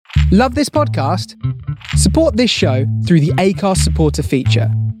Love this podcast? Support this show through the Acast supporter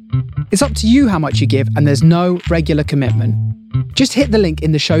feature. It's up to you how much you give, and there's no regular commitment. Just hit the link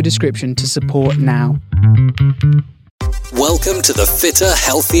in the show description to support now. Welcome to the Fitter,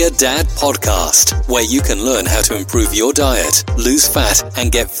 Healthier Dad podcast, where you can learn how to improve your diet, lose fat, and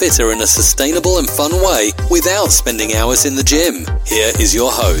get fitter in a sustainable and fun way without spending hours in the gym. Here is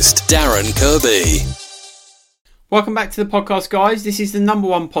your host, Darren Kirby. Welcome back to the podcast, guys. This is the number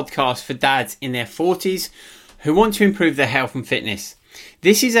one podcast for dads in their 40s who want to improve their health and fitness.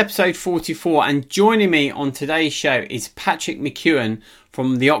 This is episode 44, and joining me on today's show is Patrick McKeown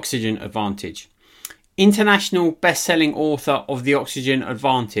from The Oxygen Advantage. International best-selling author of The Oxygen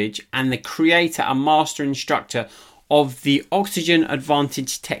Advantage and the creator and master instructor of the Oxygen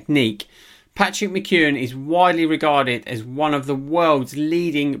Advantage technique, Patrick McKeown is widely regarded as one of the world's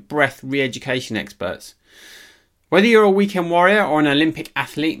leading breath re-education experts. Whether you're a weekend warrior or an Olympic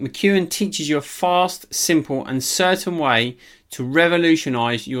athlete, McKeown teaches you a fast, simple and certain way to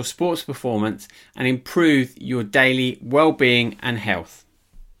revolutionise your sports performance and improve your daily well-being and health.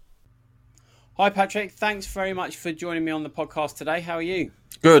 Hi Patrick, thanks very much for joining me on the podcast today. How are you?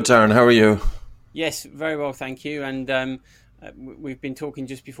 Good, Darren. How are you? Yes, very well, thank you. And we've been talking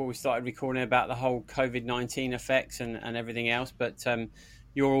just before we started recording about the whole COVID-19 effects and everything else, but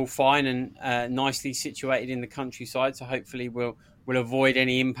you're all fine and nicely situated in the countryside, so hopefully we'll avoid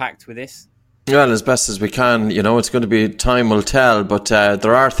any impact with this. Well, as best as we can. You know, it's going to be, time will tell, but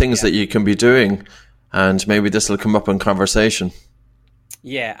there are things that you can be doing, and maybe this will come up in conversation.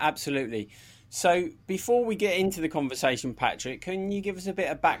 Yeah, absolutely. So before we get into the conversation, Patrick, can you give us a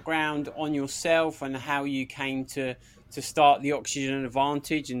bit of background on yourself and how you came to start the Oxygen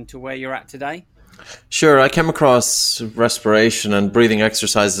Advantage and to where you're at today? Sure. I came across respiration and breathing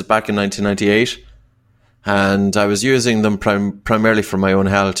exercises back in 1998, and I was using them primarily for my own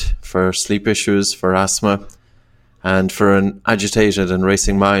health, for sleep issues, for asthma, and for an agitated and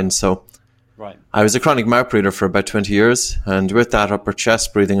racing mind. So right. I was a chronic mouth breather for about 20 years, and with that, upper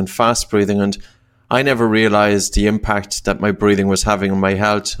chest breathing and fast breathing, and I never realized the impact that my breathing was having on my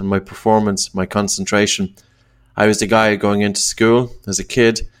health and my performance, my concentration. I was the guy going into school as a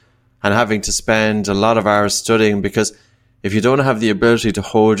kid and having to spend a lot of hours studying, because if you don't have the ability to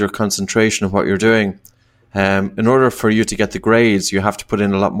hold your concentration of what you're doing, in order for you to get the grades, you have to put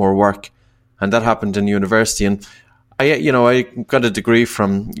in a lot more work. And that happened in university. And I got a degree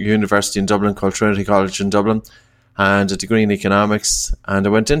from university in Dublin called Trinity College in Dublin, and a degree in economics. And I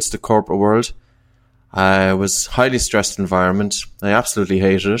went into the corporate world. It was a highly stressed environment. I absolutely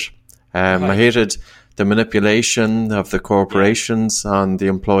hated it. I hated the manipulation of the corporations on the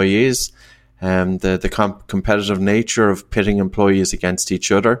employees, and the competitive nature of pitting employees against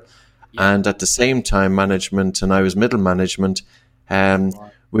each other. Yeah. And at the same time, management, and I was middle management,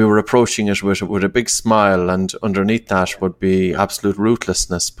 we were approaching it with a big smile, and underneath that would be absolute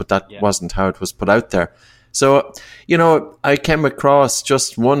ruthlessness, but that wasn't how it was put out there. So, I came across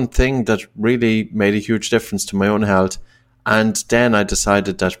just one thing that really made a huge difference to my own health. And then I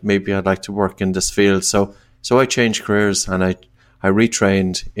decided that maybe I'd like to work in this field. So I changed careers, and I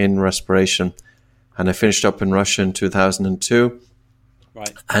retrained in respiration, and I finished up in Russia in 2002.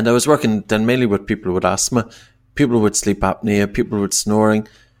 Right. And I was working then mainly with people with asthma, people with sleep apnea, people with snoring,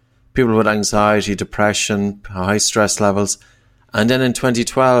 people with anxiety, depression, high stress levels. And then in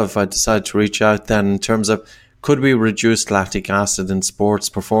 2012, I decided to reach out then in terms of, could we reduce lactic acid in sports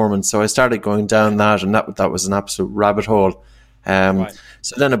performance? So I started going down that, and that was an absolute rabbit hole.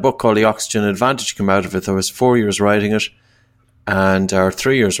 So then a book called The Oxygen Advantage came out of it. I was 4 years writing it, or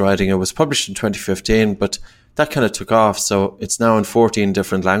 3 years writing it. It was published in 2015, but that kind of took off. So it's now in 14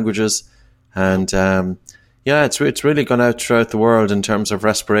 different languages. And it's really gone out throughout the world in terms of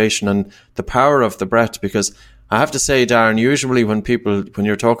respiration and the power of the breath. Because I have to say, Darren, usually when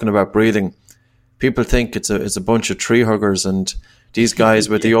you're talking about breathing, people think it's a bunch of tree huggers and these guys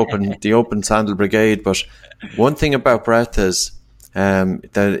with the open sandal brigade. But one thing about breath is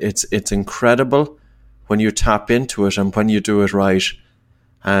that it's incredible when you tap into it and when you do it right.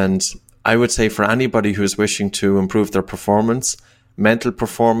 And I would say for anybody who's wishing to improve their performance, mental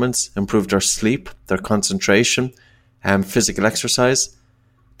performance, improve their sleep, their concentration, physical exercise,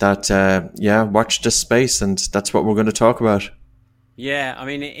 that watch this space, and that's what we're going to talk about. Yeah, I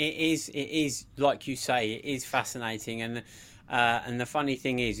mean, it is like you say, it is fascinating, and the funny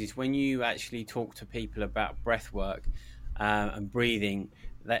thing is when you actually talk to people about breath work and breathing,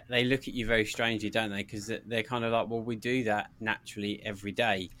 they look at you very strangely, don't they? Because they're kind of like, well, we do that naturally every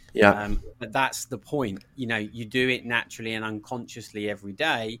day. Yeah. But that's the point. You do it naturally and unconsciously every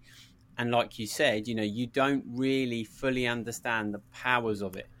day, and like you said, you don't really fully understand the powers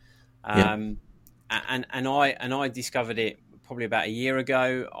of it And I discovered it probably about a year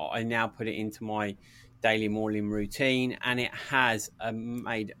ago. I now put it into my daily morning routine, and it has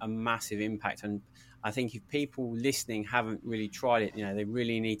made a massive impact. And I think if people listening haven't really tried it, they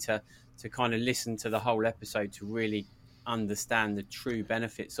really need to kind of listen to the whole episode to really understand the true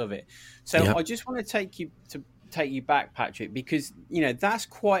benefits of it. So I just want to take you back, Patrick, because that's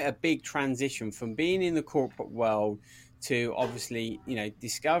quite a big transition from being in the corporate world to obviously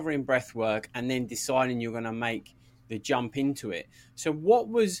discovering breath work and then deciding you're going to make the jump into it. So what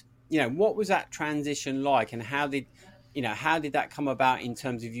was that transition like, and how did that come about in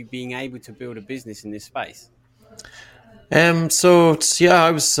terms of you being able to build a business in this space? I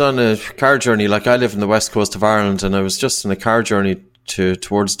was on a car journey. Like, I live in the west coast of Ireland, and I was just on a car journey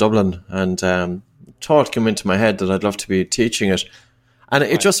towards Dublin, and thought came into my head that I'd love to be teaching it, and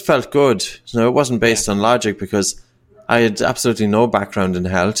it just felt good. It wasn't based on logic, because I had absolutely no background in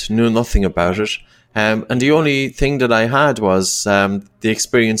health, knew nothing about it, and the only thing that I had was the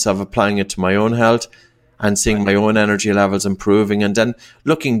experience of applying it to my own health and seeing my own energy levels improving, and then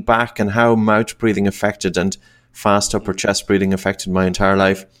looking back and how mouth breathing affected and fast upper chest breathing affected my entire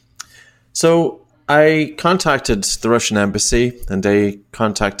life. So I contacted the Russian embassy, and they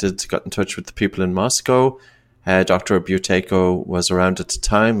got in touch with the people in Moscow. Dr. Buteyko was around at the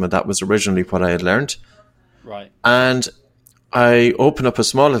time, and that was originally what I had learned. Right. And I opened up a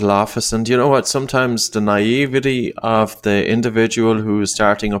small little office, and you know what? Sometimes the naivety of the individual who is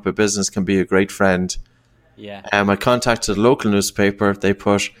starting up a business can be a great friend. Yeah. I contacted a local newspaper. They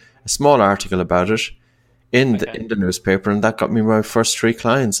put a small article about it in the newspaper, and that got me my first 3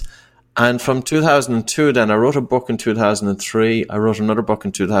 clients. And from 2002, then I wrote a book in 2003. I wrote another book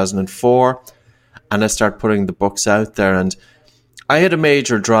in 2004, and I started putting the books out there. And I had a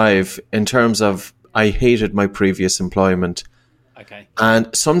major drive in terms of I hated my previous employment. Okay. And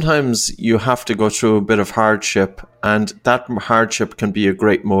sometimes you have to go through a bit of hardship, and that hardship can be a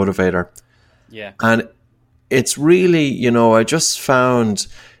great motivator. Yeah. And it's really, I just found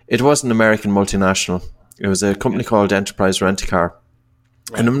it was an American multinational. It was a company called Enterprise Rent-A-Car.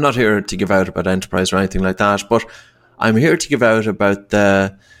 Right. And I'm not here to give out about Enterprise or anything like that, but I'm here to give out about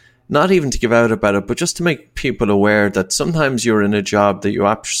not even to give out about it, but just to make people aware that sometimes you're in a job that you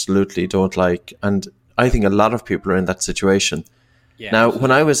absolutely don't like. And I think a lot of people are in that situation. Yeah, now, absolutely.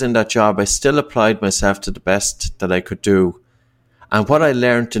 When I was in that job, I still applied myself to the best that I could do. And what I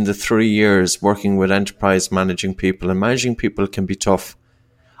learned in the 3 years working with enterprise, managing people, and managing people can be tough.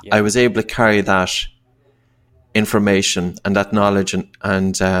 Yeah. I was able to carry that information and that knowledge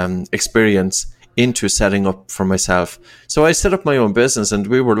and experience into setting up for myself. So I set up my own business, and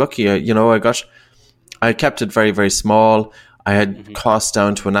we were lucky. I kept it very, very small. I had costs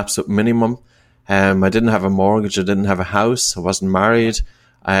down to an absolute minimum. I didn't have a mortgage. I didn't have a house. I wasn't married.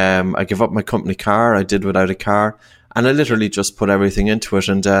 I gave up my company car. I did without a car, and I literally just put everything into it.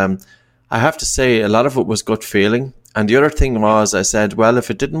 And I have to say, a lot of it was gut feeling. And the other thing was, I said, well, if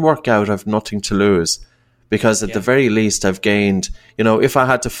it didn't work out, I've nothing to lose. Because at the very least, I've gained, if I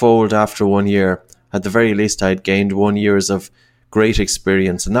had to fold after 1 year, at the very least, I'd gained 1 year of great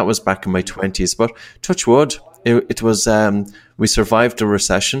experience. And that was back in my 20s. But touch wood, it was, we survived a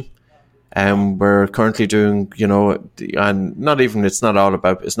recession. We're currently doing, and it's not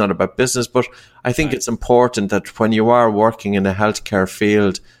about business, but I think it's important that when you are working in a healthcare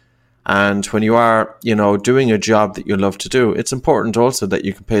field and when you are, doing a job that you love to do, it's important also that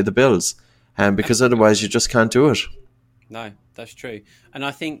you can pay the bills. Because otherwise you just can't do it. No, that's true. And I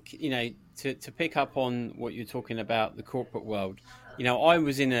think, to pick up on what you're talking about, the corporate world, I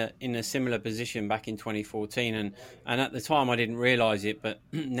was in a similar position back in 2014, and at the time I didn't realise it, but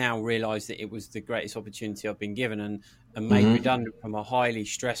now realise that it was the greatest opportunity I've been given, and made redundant from a highly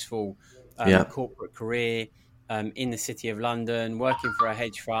stressful corporate career in the City of London, working for a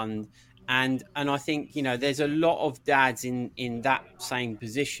hedge fund. And I think, there's a lot of dads in that same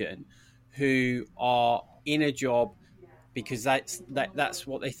position who are in a job because that's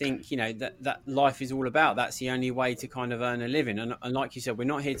what they think, that life is all about. That's the only way to kind of earn a living. And like you said, we're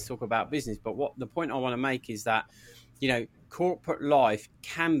not here to talk about business, but what the point I want to make is that, corporate life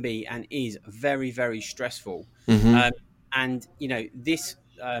can be and is very, very stressful. And, this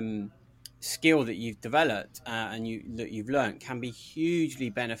skill that you've developed and that you've learned can be hugely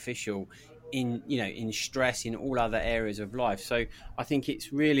beneficial in stress in all other areas of life. So I think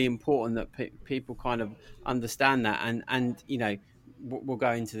it's really important that people kind of understand that, and we'll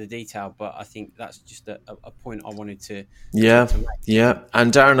go into the detail, but I think that's just a point I wanted to make.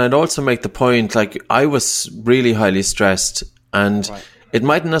 And Darren, I'd also make the point, like, I was really highly stressed, and it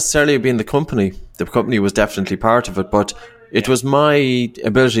mightn't necessarily have been the company was definitely part of it, but It was my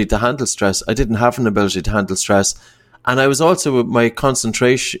ability to handle stress. I didn't have an ability to handle stress. And I was also, my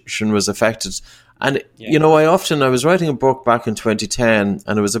concentration was affected. And, I was writing a book back in 2010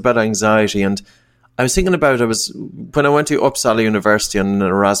 and it was about anxiety. And I was thinking about, when I went to Uppsala University on an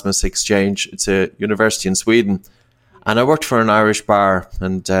Erasmus exchange, it's a university in Sweden, and I worked for an Irish bar,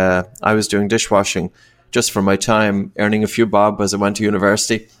 and I was doing dishwashing just for my time, earning a few bob as I went to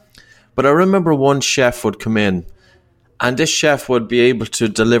university. But I remember one chef would come in, and this chef would be able to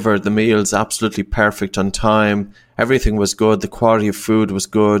deliver the meals absolutely perfect on time. Everything was good. The quality of food was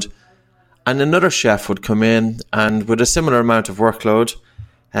good. And another chef would come in, and with a similar amount of workload,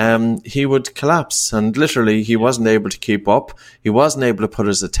 he would collapse, and literally he wasn't able to keep up. He wasn't able to put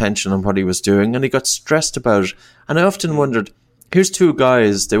his attention on what he was doing, and he got stressed about it. And I often wondered, here's two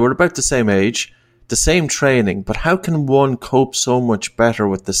guys, they were about the same age, the same training, but how can one cope so much better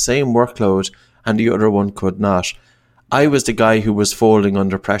with the same workload and the other one could not? I was the guy who was folding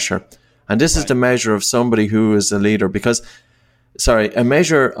under pressure. And this is the measure of somebody who is a leader, because a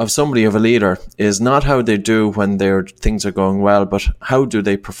measure of somebody of a leader is not how they do when their things are going well, but how do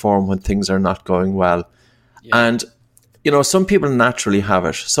they perform when things are not going well. And, some people naturally have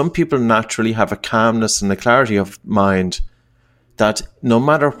it. Some people naturally have a calmness and a clarity of mind that no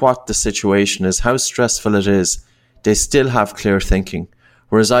matter what the situation is, how stressful it is, they still have clear thinking.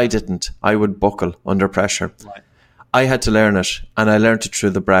 Whereas I didn't. I would buckle under pressure. Right. I had to learn it, and I learned it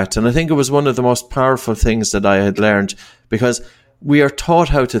through the breath. And I think it was one of the most powerful things that I had learned, because we are taught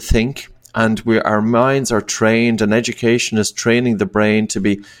how to think, and our minds are trained, and education is training the brain to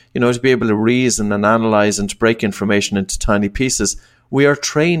be, to be able to reason and analyze and to break information into tiny pieces. We are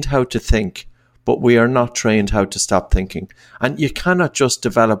trained how to think, but we are not trained how to stop thinking. And you cannot just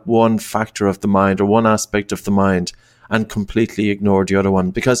develop one factor of the mind or one aspect of the mind and completely ignore the other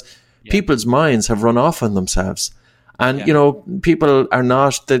one, because people's minds have run off on themselves. And, people are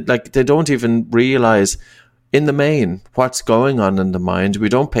not, they don't even realize in the main what's going on in the mind. We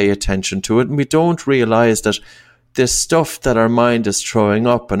don't pay attention to it, and we don't realize that the stuff that our mind is throwing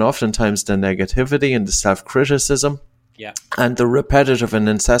up, and oftentimes the negativity and the self-criticism and the repetitive and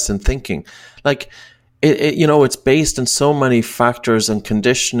incessant thinking, it's based on so many factors and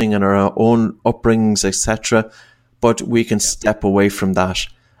conditioning and our own upbringings, etc. But we can step away from that.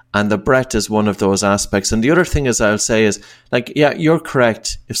 And the breath is one of those aspects. And the other thing is, I'll say is, you're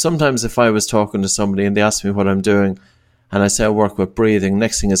correct. If I was talking to somebody and they ask me what I'm doing, and I say I work with breathing,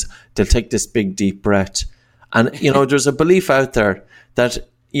 next thing is they'll take this big, deep breath. And, there's a belief out there that,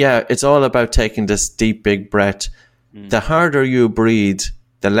 it's all about taking this deep, big breath. The harder you breathe,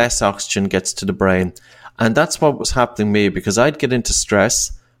 the less oxygen gets to the brain. And that's what was happening to me, because I'd get into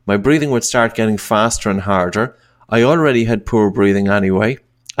stress. My breathing would start getting faster and harder. I already had poor breathing anyway.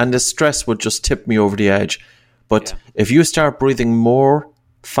 And the stress would just tip me over the edge. But if you start breathing more,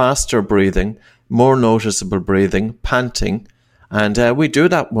 faster breathing, more noticeable breathing, panting, and we do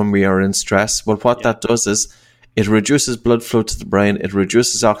that when we are in stress, well, what that does is it reduces blood flow to the brain, it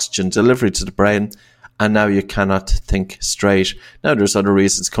reduces oxygen delivery to the brain, and now you cannot think straight. Now, there's other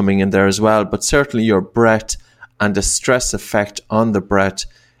reasons coming in there as well, but certainly your breath and the stress effect on the breath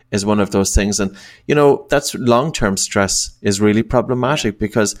is one of those things. And, that's long-term stress is really problematic,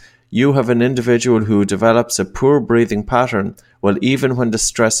 because you have an individual who develops a poor breathing pattern. Well, even when the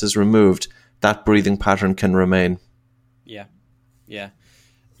stress is removed, that breathing pattern can remain.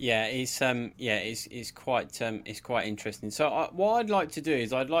 It's quite interesting. So what I'd like to do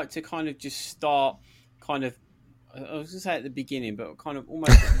is I'd like to kind of just start I was going to say at the beginning, but kind of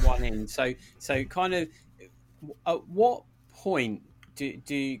almost at one end. So kind of at what point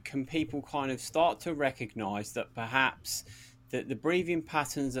can people kind of start to recognize that perhaps that the breathing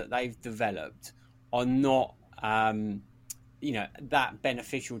patterns that they've developed are not that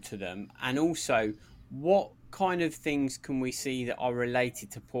beneficial to them? And also, what kind of things can we see that are related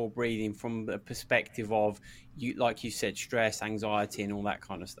to poor breathing from the perspective of, like you said, stress, anxiety, and all that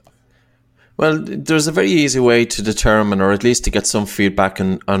kind of stuff? Well, there's a very easy way to determine, or at least to get some feedback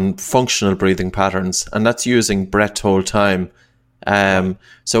on functional breathing patterns, and that's using breath whole time.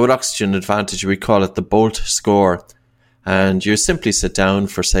 So with Oxygen Advantage, we call it the BOLT score. And you simply sit down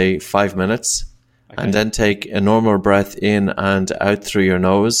for, say, 5 minutes, and then take a normal breath in and out through your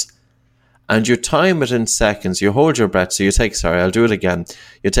nose. And you time it in seconds. You hold your breath. So I'll do it again.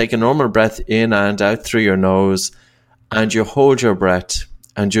 You take a normal breath in and out through your nose, and you hold your breath.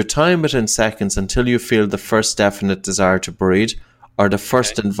 And you time it in seconds until you feel the first definite desire to breathe, or the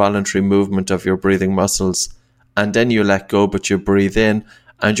first involuntary movement of your breathing muscles. And then you let go, but you breathe in,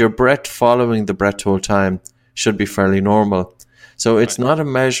 and your breath following the breath whole time should be fairly normal. So it's not a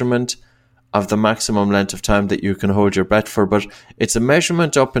measurement of the maximum length of time that you can hold your breath for, but it's a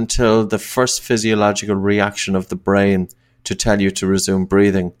measurement up until the first physiological reaction of the brain to tell you to resume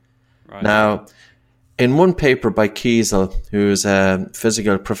breathing. Right. Now, in one paper by Kiesel, who's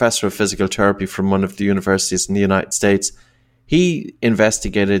a professor of physical therapy from one of the universities in the United States, he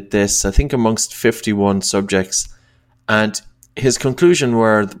investigated this, I think, amongst 51 subjects, and his conclusion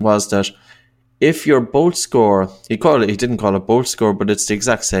was that if your Bolt score, he didn't call it Bolt score, but it's the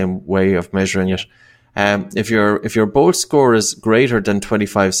exact same way of measuring it. If your Bolt score is greater than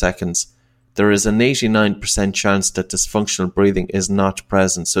 25 seconds, there is an 89% chance that dysfunctional breathing is not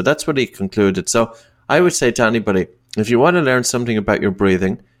present. So that's what he concluded. So I would say to anybody, if you want to learn something about your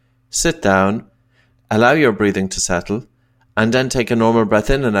breathing, sit down, allow your breathing to settle, and then take a normal breath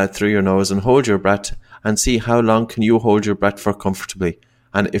in and out through your nose and hold your breath and see how long can you hold your breath for comfortably.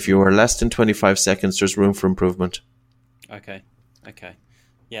 And if you are less than 25 seconds, there's room for improvement. Okay.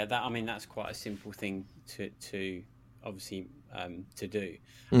 Yeah, that's quite a simple thing to obviously to do.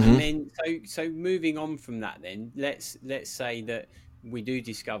 Mm-hmm. And then so moving on from that, then let's say that we do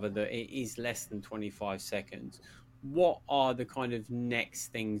discover that it is less than 25 seconds. What are the kind of next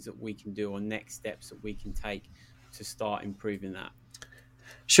things that we can do or next steps that we can take to start improving that?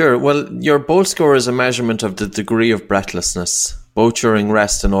 Sure. Well, your Bolt score is a measurement of the degree of breathlessness, both during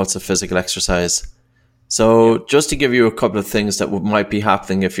rest and also physical exercise. So just to give you a couple of things that might be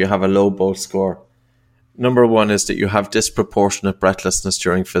happening if you have a low Bolt score. Number one is that you have disproportionate breathlessness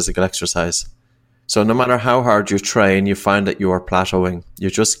during physical exercise. So no matter how hard you train, you find that you are plateauing. You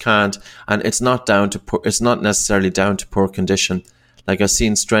just can't, and it's not necessarily down to poor condition. Like I've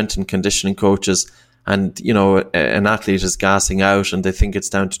seen strength and conditioning coaches, and an athlete is gassing out and they think it's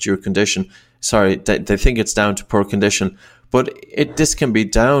down to they think it's down to poor condition. But this can be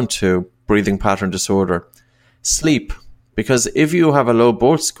down to breathing pattern disorder. Sleep, because if you have a low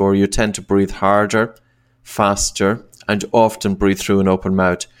Bolt score, you tend to breathe harder, faster, and often breathe through an open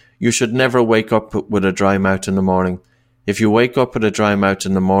mouth. You should never wake up with a dry mouth in the morning. If you wake up with a dry mouth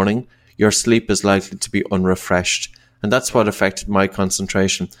in the morning, your sleep is likely to be unrefreshed. And that's what affected my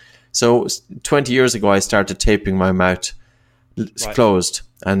concentration. So 20 years ago, I started taping my mouth closed,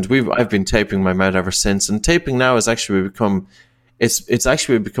 and I've been taping my mouth ever since. And taping now has actually it's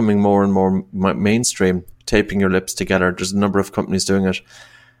actually becoming more and more mainstream. Taping your lips together. There's a number of companies doing it,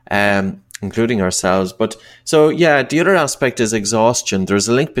 including ourselves. But so yeah, the other aspect is exhaustion. There's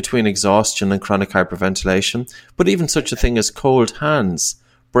a link between exhaustion and chronic hyperventilation. But even such a thing as cold hands,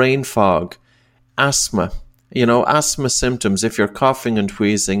 brain fog, asthma. Asthma symptoms, if you're coughing and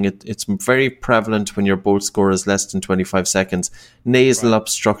wheezing, it's very prevalent when your Bolt score is less than 25 seconds. Nasal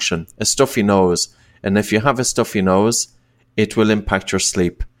obstruction, a stuffy nose. And if you have a stuffy nose, it will impact your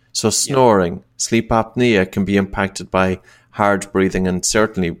sleep. So snoring, sleep apnea can be impacted by hard breathing and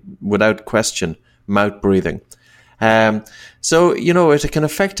certainly, without question, mouth breathing. So it can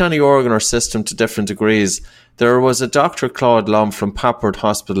affect any organ or system to different degrees. There was a Dr. Claude Lom from Papworth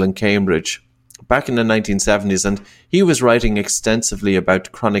Hospital in Cambridge back in the 1970s, and he was writing extensively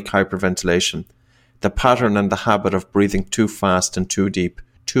about chronic hyperventilation, the pattern and the habit of breathing too fast and too deep,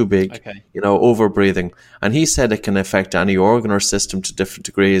 too big, over breathing. And he said it can affect any organ or system to different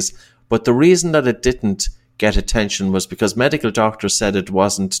degrees. But the reason that it didn't get attention was because medical doctors said it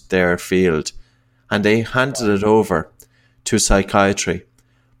wasn't their field, and they handed it over to psychiatry.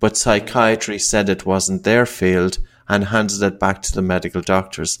 But psychiatry said it wasn't their field and handed it back to the medical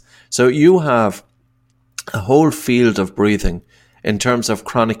doctors. So you have a whole field of breathing in terms of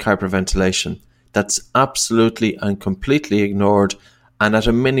chronic hyperventilation that's absolutely and completely ignored. And at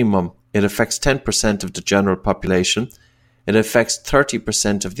a minimum, it affects 10% of the general population. It affects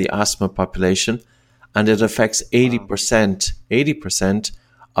 30% of the asthma population. And it affects 80%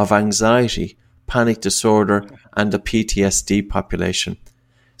 of anxiety, panic disorder, and the PTSD population.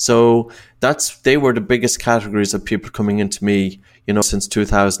 So they were the biggest categories of people coming into me, since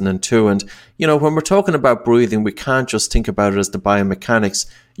 2002. And, when we're talking about breathing, we can't just think about it as the biomechanics.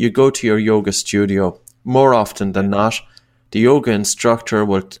 You go to your yoga studio. More often than not, the yoga instructor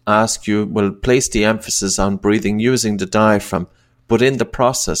will place the emphasis on breathing using the diaphragm, but in the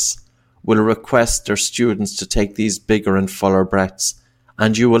process will request their students to take these bigger and fuller breaths.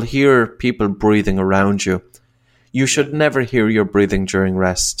 And you will hear people breathing around you. You should never hear your breathing during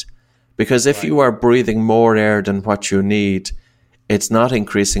rest, because if you are breathing more air than what you need, it's not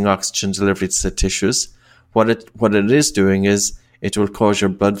increasing oxygen delivery to the tissues. What it is doing is it will cause your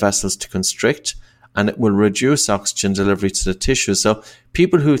blood vessels to constrict, and it will reduce oxygen delivery to the tissues. So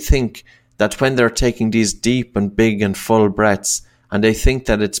people who think that when they're taking these deep and big and full breaths, and they think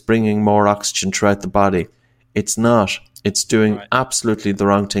that it's bringing more oxygen throughout the body, it's not. It's doing absolutely the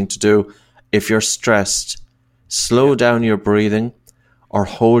wrong thing to do. if you're stressed, slow down your breathing or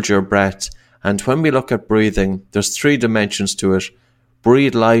hold your breath. And when we look at breathing, there's 3 dimensions to it.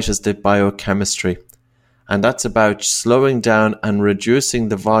 Breathe light is the biochemistry. And that's about slowing down and reducing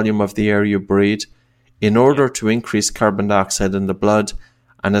the volume of the air you breathe in order to increase carbon dioxide in the blood.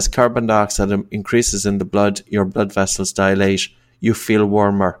 And as carbon dioxide increases in the blood, your blood vessels dilate. You feel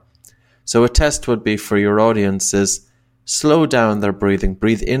warmer. So a test would be for your audience is slow down their breathing.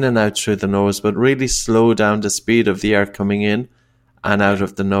 Breathe in and out through the nose, but really slow down the speed of the air coming in and out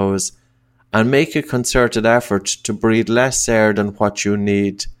of the nose. And make a concerted effort to breathe less air than what you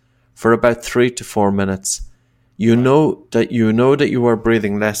need for about 3 to 4 minutes. You know that you are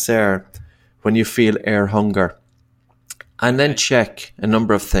breathing less air when you feel air hunger. And then check a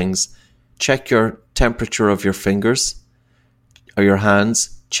number of things. Check your temperature of your fingers or your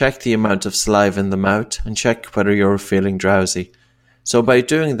hands. Check the amount of saliva in the mouth and check whether you're feeling drowsy. So by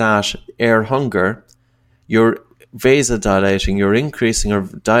doing that, air hunger, you're vasodilating, you're increasing or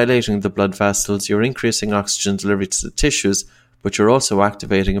dilating the blood vessels, you're increasing oxygen delivery to the tissues, but you're also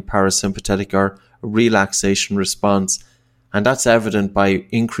activating a parasympathetic or a relaxation response. And that's evident by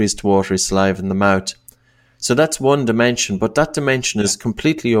increased watery saliva in the mouth. So that's one dimension, but that dimension is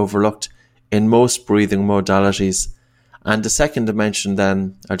completely overlooked in most breathing modalities. And the second dimension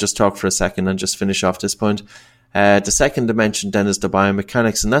then, I'll just talk for a second and just finish off this point. The second dimension then is the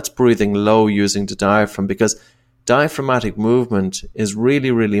biomechanics, and that's breathing low using the diaphragm, because diaphragmatic movement is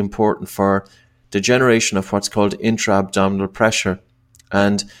really, really important for the generation of what's called intra-abdominal pressure.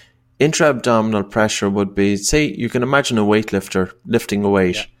 And intra-abdominal pressure would be, say, you can imagine a weightlifter lifting a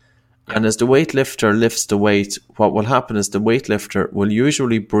weight. Yeah. And as the weightlifter lifts the weight, what will happen is the weightlifter will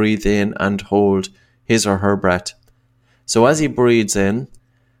usually breathe in and hold his or her breath. So as he breathes in,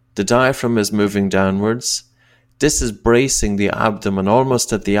 the diaphragm is moving downwards. This is bracing the abdomen, almost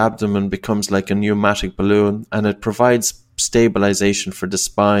that the abdomen becomes like a pneumatic balloon, and it provides stabilization for the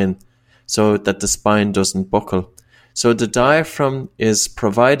spine so that the spine doesn't buckle. So the diaphragm is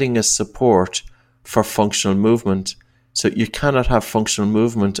providing a support for functional movement. So you cannot have functional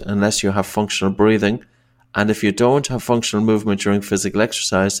movement unless you have functional breathing. And if you don't have functional movement during physical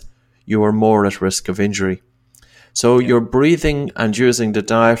exercise, you are more at risk of injury. So you're breathing and using the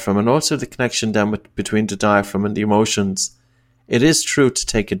diaphragm, and also the connection then between the diaphragm and the emotions. It is true to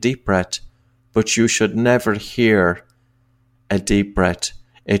take a deep breath, but you should never hear a deep breath.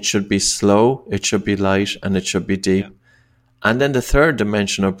 It should be slow, it should be light, and it should be deep. Yeah. And then the third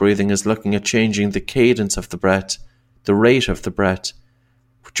dimension of breathing is looking at changing the cadence of the breath, the rate of the breath.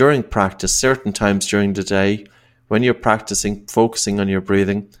 During practice, certain times during the day, when you're practicing, focusing on your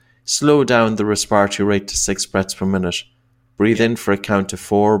breathing, slow down the respiratory rate to 6 breaths per minute. Breathe in for a count of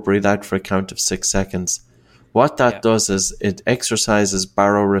 4, breathe out for a count of 6 seconds. What that does is it exercises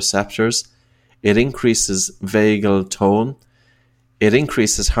baroreceptors, it increases vagal tone, it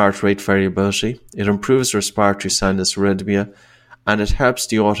increases heart rate variability, it improves respiratory sinus arrhythmia, and it helps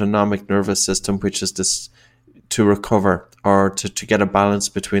the autonomic nervous system, which is this, to recover or to get a balance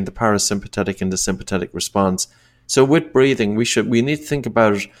between the parasympathetic and the sympathetic response. So with breathing, we need to think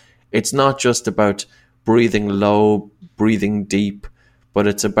about it. It's not just about breathing low, breathing deep, but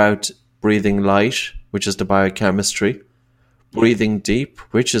it's about breathing light, which is the biochemistry, breathing deep,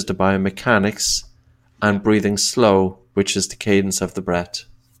 which is the biomechanics, and breathing slow, which is the cadence of the breath.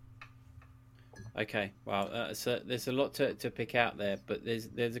 Okay, wow. So there's a lot to pick out there, but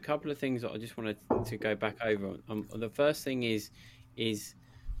there's a couple of things that I just wanted to go back over. The first thing is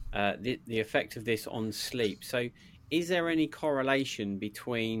the effect of this on sleep. So is there any correlation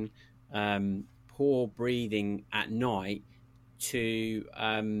between poor breathing at night to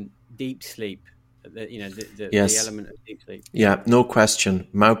deep sleep? Yes. The element of deep sleep. Yeah, no question.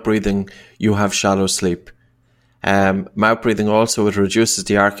 Mouth breathing, you have shallow sleep. Mouth breathing also, it reduces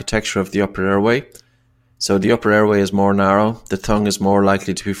the architecture of the upper airway. So the upper airway is more narrow. The tongue is more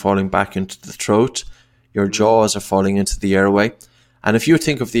likely to be falling back into the throat. Your jaws are falling into the airway. And if you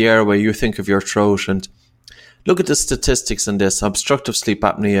think of the airway, you think of your throat. And look at the statistics in this. Obstructive sleep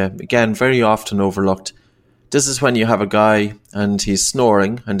apnea, again, very often overlooked. This is when you have a guy and he's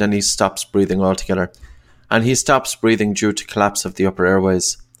snoring and then he stops breathing altogether. And he stops breathing due to collapse of the upper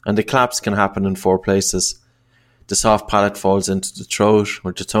airways. And the collapse can happen in 4 places. The soft palate falls into the throat,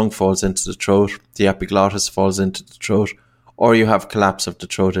 or the tongue falls into the throat, the epiglottis falls into the throat, or you have collapse of the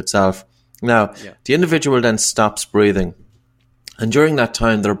throat itself. Now, the individual then stops breathing. And during that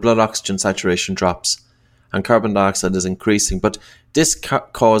time, their blood oxygen saturation drops and carbon dioxide is increasing. But this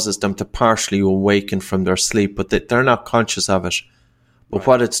causes them to partially awaken from their sleep, but they're not conscious of it. But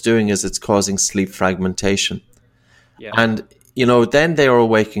what it's doing is it's causing sleep fragmentation. Yeah. And then they are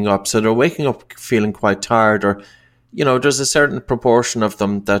waking up. So they're waking up feeling quite tired, or, there's a certain proportion of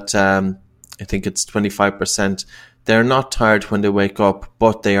them that, I think it's 25%. They're not tired when they wake up,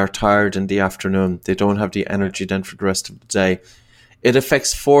 but they are tired in the afternoon. They don't have the energy then for the rest of the day. It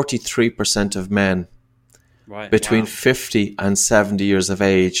affects 43% of men between 50 and 70 years of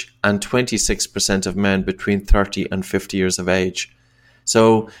age, and 26% of men between 30 and 50 years of age.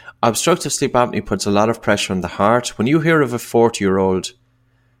 So obstructive sleep apnea puts a lot of pressure on the heart. When you hear of a 40-year-old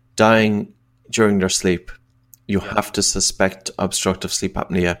dying during their sleep, you have to suspect obstructive sleep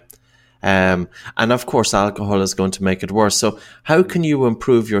apnea. And of course, alcohol is going to make it worse. So how can you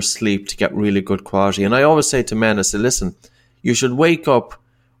improve your sleep to get really good quality? And I always say to men, I say, listen, you should wake up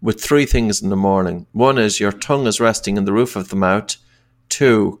with 3 things in the morning. 1 is your tongue is resting in the roof of the mouth.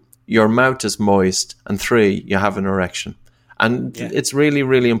 2, your mouth is moist. And 3, you have an erection. And it's really,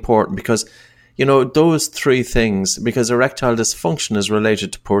 really important because, those 3 things, because erectile dysfunction is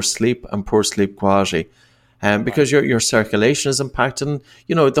related to poor sleep and poor sleep quality. Because your circulation is impacted, and,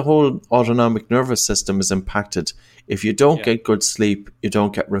 the whole autonomic nervous system is impacted. If you don't get good sleep, you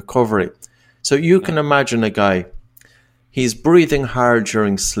don't get recovery. So you can imagine a guy, he's breathing hard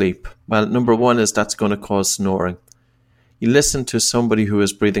during sleep. Well, number 1 is that's going to cause snoring. You listen to somebody who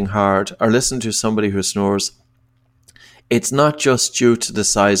is breathing hard, or listen to somebody who snores. It's not just due to the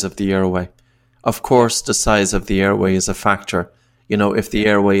size of the airway. Of course, the size of the airway is a factor. If the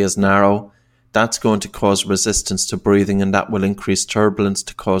airway is narrow, that's going to cause resistance to breathing, and that will increase turbulence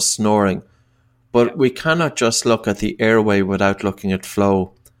to cause snoring. But we cannot just look at the airway without looking at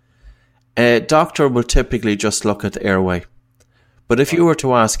flow. A doctor will typically just look at the airway. But if you were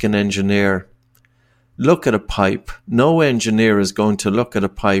to ask an engineer, look at a pipe, no engineer is going to look at a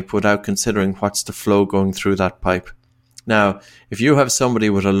pipe without considering what's the flow going through that pipe. Now, if you have somebody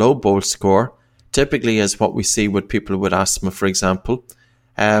with a low Bolt score, typically as what we see with people with asthma, for example,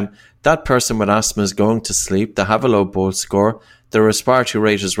 that person with asthma is going to sleep, they have a low Bolt score, their respiratory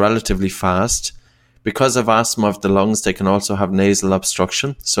rate is relatively fast. Because of asthma of the lungs, they can also have nasal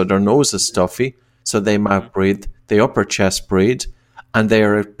obstruction, so their nose is stuffy, so they mouth breathe, they upper chest breathe, and they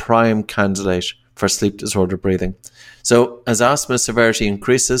are a prime candidate for sleep disorder breathing. So as asthma severity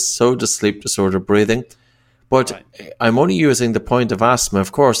increases, so does sleep disorder breathing. But I'm only using the point of asthma.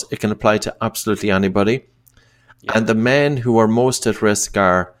 Of course, it can apply to absolutely anybody. And the men who are most at risk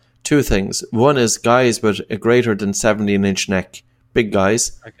are 2 things. 1 is guys with a greater than 17-inch neck, big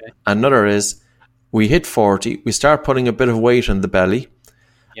guys. Another is we hit 40, we start putting a bit of weight on the belly.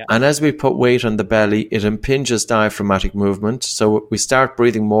 And as we put weight on the belly, it impinges diaphragmatic movement. So we start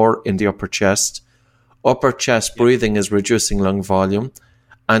breathing more in the upper chest. Upper chest breathing is reducing lung volume,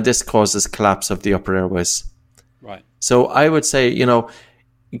 and this causes collapse of the upper airways. So I would say,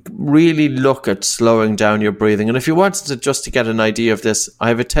 really look at slowing down your breathing. And if you wanted to just to get an idea of this, I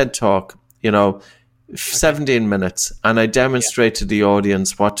have a TED talk, 17 minutes, and I demonstrate to the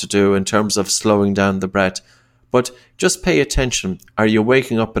audience what to do in terms of slowing down the breath. But just pay attention. Are you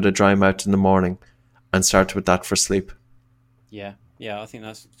waking up with a dry mouth in the morning? And start with that for sleep. Yeah, I think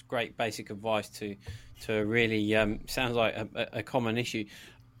that's great basic advice to really sounds like a common issue.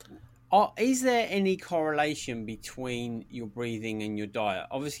 Is there any correlation between your breathing and your diet?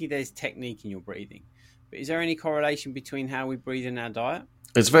 Obviously, there's technique in your breathing, but is there any correlation between how we breathe and our diet?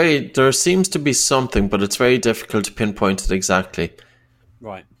 There seems to be something, but it's very difficult to pinpoint it exactly.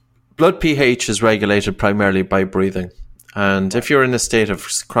 Right. Blood pH is regulated primarily by breathing. And if you're in a state of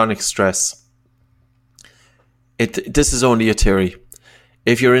chronic stress, this is only a theory.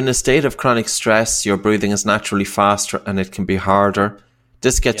 If you're in a state of chronic stress, your breathing is naturally faster and it can be harder.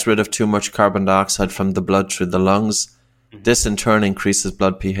 This gets rid of too much carbon dioxide from the blood through the lungs. This in turn increases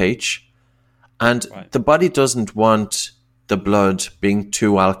blood pH. And the body doesn't want the blood being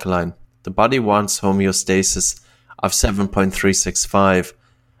too alkaline. The body wants homeostasis of 7.365.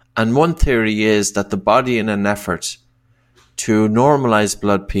 And one theory is that the body, in an effort to normalize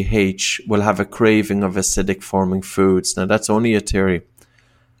blood pH, will have a craving of acidic forming foods. Now that's only a theory.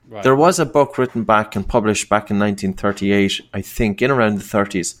 There was a book written back and published back in 1938, I think, in around the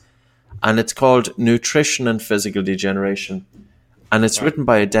 30s, and it's called Nutrition and Physical Degeneration. And it's written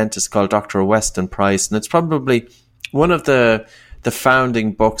by a dentist called Dr. Weston Price, and it's probably one of the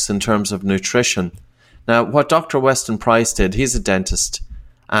founding books in terms of nutrition. Now, what Dr. Weston Price did, he's a dentist,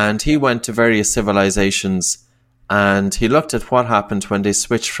 and he went to various civilizations, and he looked at what happened when they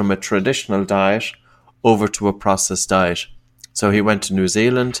switched from a traditional diet over to a processed diet. So he went to New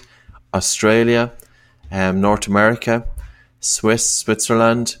Zealand, Australia, North America,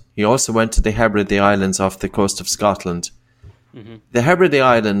 Switzerland. He also went to the Hebrides Islands off the coast of Scotland. The Hebrides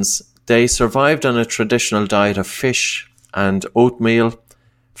Islands, they survived on a traditional diet of fish and oatmeal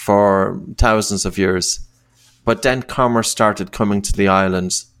for thousands of years. But then commerce started coming to the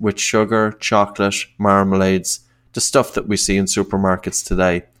islands with sugar, chocolate, marmalades, the stuff that we see in supermarkets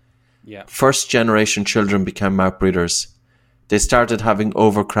today. Yeah. First generation children became outbreeders. They started having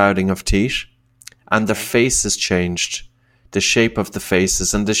overcrowding of teeth, and their faces changed. The shape of the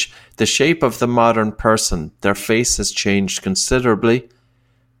faces and the shape of the modern person, their face has changed considerably,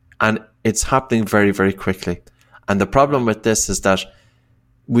 and it's happening very, very quickly. And the problem with this is that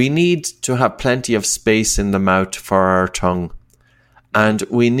we need to have plenty of space in the mouth for our tongue, and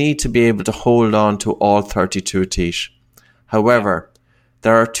we need to be able to hold on to all 32 teeth. However,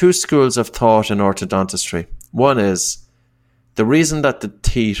 there are two schools of thought in orthodontistry. One is the reason that the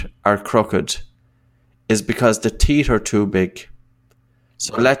teeth are crooked is because the teeth are too big.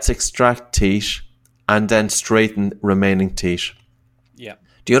 So let's extract teeth and then straighten remaining teeth. Yeah.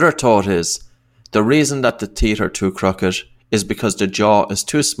 The other thought is the reason that the teeth are too crooked is because the jaw is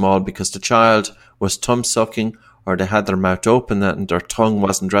too small, because the child was thumb sucking, or they had their mouth open and their tongue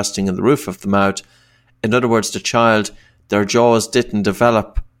wasn't resting in the roof of the mouth. In other words, the child, their jaws didn't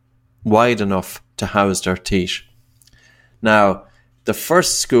develop wide enough to house their teeth. Now, the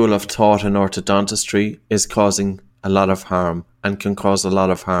first school of thought in orthodontistry is causing a lot of harm and can cause a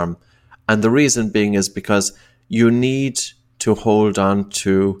lot of harm. And the reason being is because you need to hold on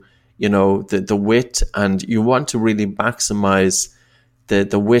to, the width, and you want to really maximize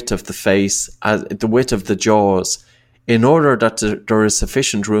the width of the face, the width of the jaws, in order that there is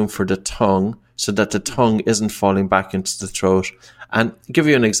sufficient room for the tongue so that the tongue isn't falling back into the throat. And I'll give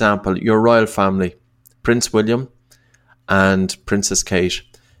you an example, your royal family, Prince William and Princess Kate.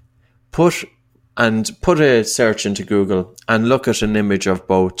 Put a search into Google and look at an image of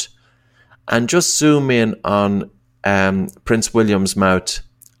both, and just zoom in on Prince William's mouth,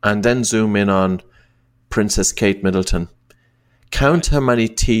 and then zoom in on Princess Kate Middleton. Count how many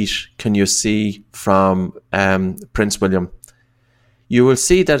teeth can you see from Prince William. You will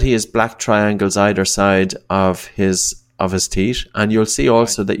see that he has black triangles either side of his teeth, and you'll see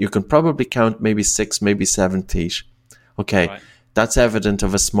also that you can probably count maybe 6, maybe 7 teeth. Okay, that's evident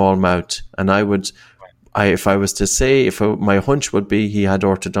of a small mouth. And if I was to say, my hunch would be he had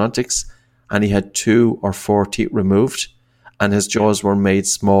orthodontics and he had 2 or 4 teeth removed and his jaws were made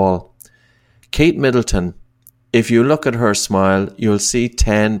small. Kate Middleton, if you look at her smile, you'll see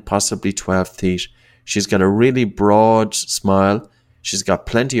 10, possibly 12 teeth. She's got a really broad smile. She's got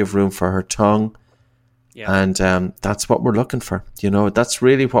plenty of room for her tongue. Yeah. And that's what we're looking for. That's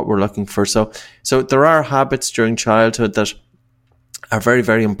really what we're looking for. So there are habits during childhood that are very,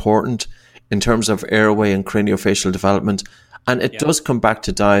 very important in terms of airway and craniofacial development. And it does come back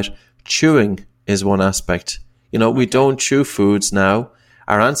to diet. Chewing is one aspect. We don't chew foods now.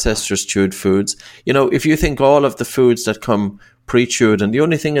 Our ancestors chewed foods. If you think all of the foods that come pre-chewed, and the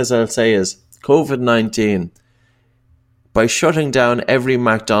only thing I'll say is COVID-19, by shutting down every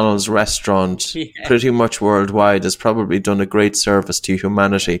McDonald's restaurant pretty much worldwide, has probably done a great service to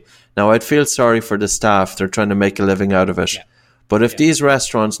humanity. Now, I'd feel sorry for the staff. They're trying to make a living out of it. Yeah. But if these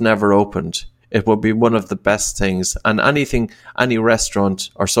restaurants never opened, it would be one of the best things. And any restaurant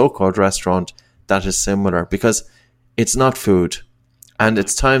or so-called restaurant that is similar, because it's not food. And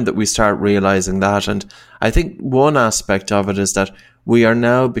it's time that we start realizing that. And I think one aspect of it is that we are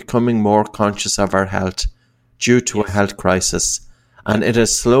now becoming more conscious of our health due to a health crisis, and it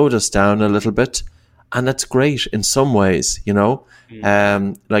has slowed us down a little bit, and that's great in some ways. There's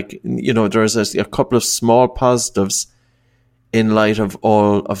a couple of small positives in light of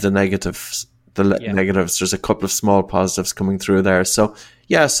all of the negatives. Negatives, there's a couple of small positives coming through there. So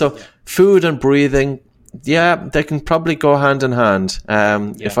food and breathing, they can probably go hand in hand.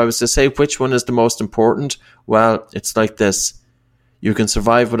 If I was to say which one is the most important, well, it's like this. You can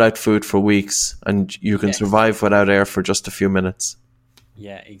survive without food for weeks, and you can survive without air for just a few minutes.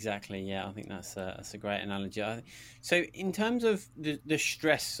 Yeah, exactly. Yeah, I think that's a great analogy. So in terms of the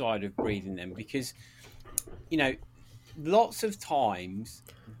stress side of breathing then, because, lots of times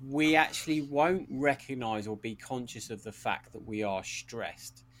we actually won't recognize or be conscious of the fact that we are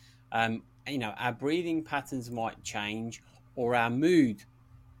stressed. Our breathing patterns might change, or our mood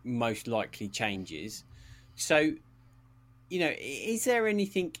most likely changes. So, is there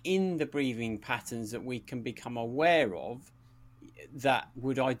anything in the breathing patterns that we can become aware of that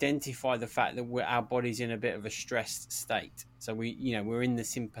would identify the fact that our body's in a bit of a stressed state? So we're in the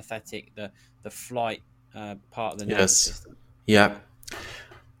sympathetic, the flight part of the nervous system. Yeah.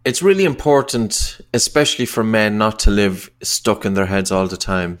 It's really important, especially for men, not to live stuck in their heads all the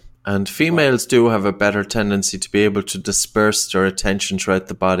time. And females do have a better tendency to be able to disperse their attention throughout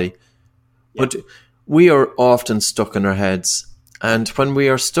the body. Yeah. But we are often stuck in our heads. And when we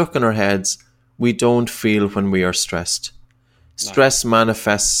are stuck in our heads, we don't feel when we are stressed. Stress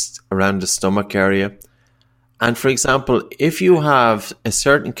manifests around the stomach area. And for example, if you have a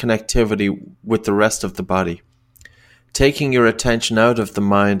certain connectivity with the rest of the body, taking your attention out of the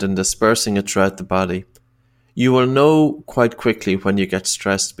mind and dispersing it throughout the body, you will know quite quickly when you get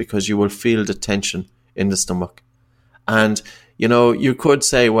stressed because you will feel the tension in the stomach. And, you could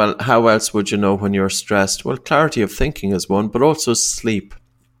say, well, how else would you know when you're stressed? Well, clarity of thinking is one, but also sleep.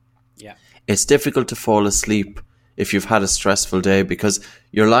 Yeah. It's difficult to fall asleep if you've had a stressful day because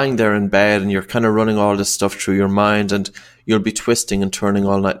you're lying there in bed and you're kind of running all this stuff through your mind and you'll be twisting and turning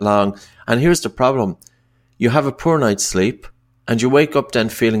all night long. And here's the problem. You have a poor night's sleep and you wake up then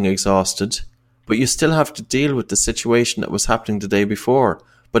feeling exhausted, but you still have to deal with the situation that was happening the day before.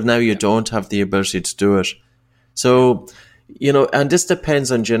 But now you don't have the ability to do it. So, and this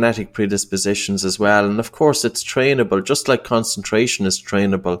depends on genetic predispositions as well. And of course, it's trainable, just like concentration is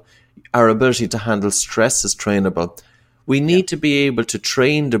trainable. Our ability to handle stress is trainable. We need to be able to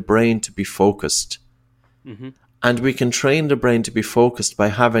train the brain to be focused. Mm-hmm. And we can train the brain to be focused by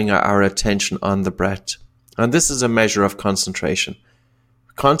having our attention on the breath. And this is a measure of concentration.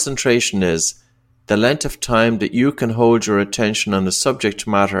 Concentration is the length of time that you can hold your attention on the subject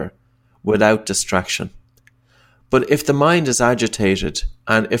matter without distraction. But if the mind is agitated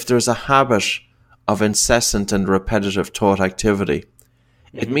and if there's a habit of incessant and repetitive thought activity,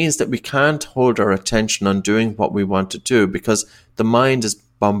 it means that we can't hold our attention on doing what we want to do because the mind is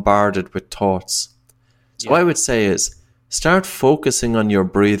bombarded with thoughts. So what I would say is start focusing on your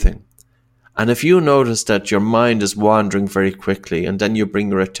breathing. And if you notice that your mind is wandering very quickly and then you bring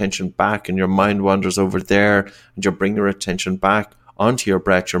your attention back and your mind wanders over there and you bring your attention back onto your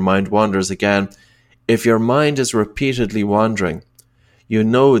breath, your mind wanders again. If your mind is repeatedly wandering, you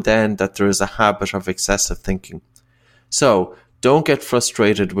know then that there is a habit of excessive thinking. So don't get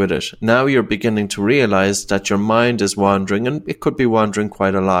frustrated with it. Now you're beginning to realize that your mind is wandering and it could be wandering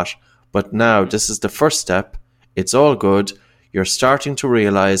quite a lot. But now this is the first step. It's all good. You're starting to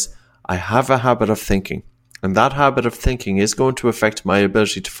realize I have a habit of thinking. And that habit of thinking is going to affect my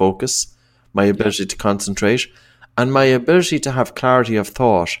ability to focus, my ability to concentrate, and my ability to have clarity of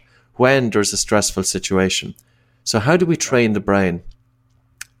thought when there's a stressful situation. So how do we train the brain?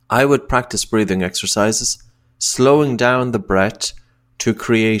 I would practice breathing exercises, slowing down the breath to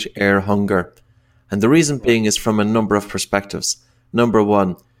create air hunger. And the reason being is from a number of perspectives. Number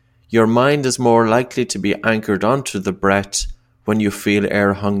one, your mind is more likely to be anchored onto the breath when you feel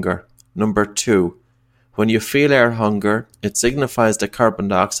air hunger. Number two, when you feel air hunger, it signifies that carbon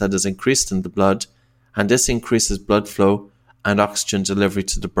dioxide is increased in the blood, and this increases blood flow and oxygen delivery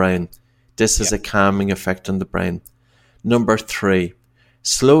to the brain. This has a calming effect on the brain. Number three,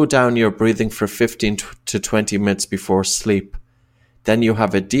 slow down your breathing for 15 to 20 minutes before sleep. Then you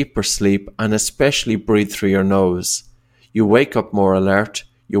have a deeper sleep and especially breathe through your nose. You wake up more alert,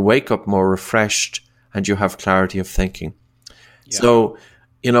 you wake up more refreshed, and you have clarity of thinking. Yeah. So,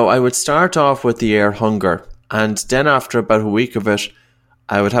 I would start off with the air hunger, and then after about a week of it,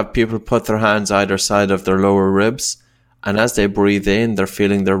 I would have people put their hands either side of their lower ribs, and as they breathe in, they're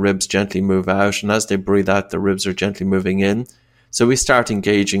feeling their ribs gently move out, and as they breathe out, the ribs are gently moving in. So we start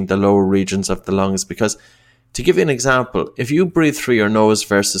engaging the lower regions of the lungs, because to give you an example, if you breathe through your nose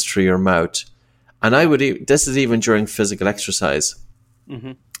versus through your mouth, and this is even during physical exercise.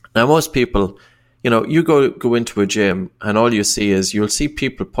 Mm-hmm. Now, most people, you go into a gym and all you see is you'll see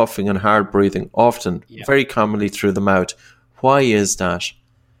people puffing and hard breathing, often, very commonly through the mouth. Why is that?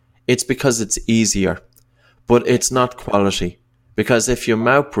 It's because it's easier, but it's not quality. Because if you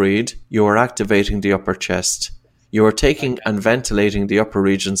mouth breathe, you are activating the upper chest. You are taking and ventilating the upper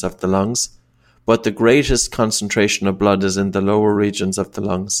regions of the lungs, but the greatest concentration of blood is in the lower regions of the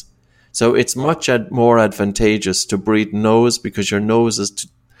lungs. So it's much more advantageous to breathe nose because your nose is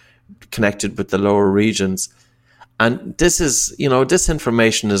connected with the lower regions. And this is, this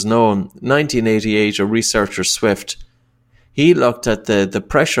information is known. 1988, a researcher, Swift, he looked at the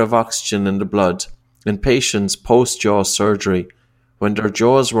pressure of oxygen in the blood in patients post-jaw surgery when their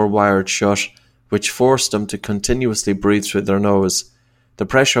jaws were wired shut, which forced them to continuously breathe through their nose. The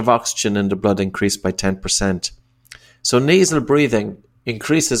pressure of oxygen in the blood increased by 10%. So nasal breathing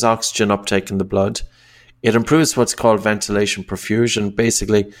increases oxygen uptake in the blood. It improves what's called ventilation perfusion,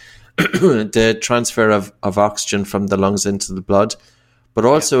 basically the transfer of oxygen from the lungs into the blood. But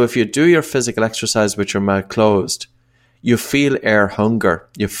also if you do your physical exercise with your mouth closed, you feel air hunger.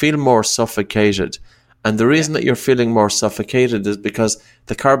 You feel more suffocated. And the reason that you're feeling more suffocated is because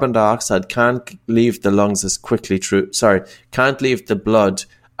the carbon dioxide can't leave the lungs can't leave the blood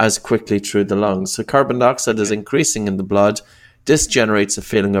as quickly through the lungs. So carbon dioxide is increasing in the blood. This generates a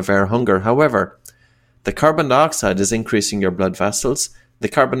feeling of air hunger. However, the carbon dioxide is increasing your blood vessels. The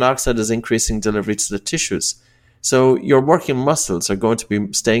carbon dioxide is increasing delivery to the tissues. So your working muscles are going to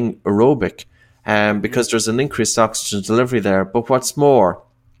be staying aerobic because there's an increased oxygen delivery there. But what's more,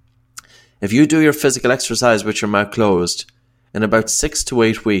 if you do your physical exercise with your mouth closed, in about 6 to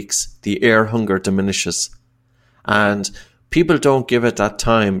 8 weeks, the air hunger diminishes. And people don't give it that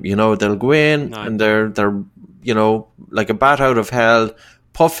time. They'll go in and they're like a bat out of hell,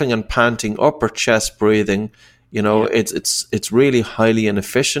 puffing and panting, upper chest breathing. It's really highly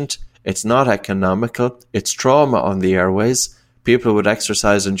inefficient. It's not economical. It's trauma on the airways. People with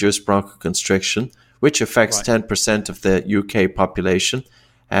exercise-induced bronchoconstriction, which affects 10% of the UK population.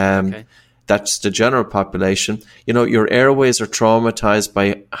 That's the general population. Your airways are traumatized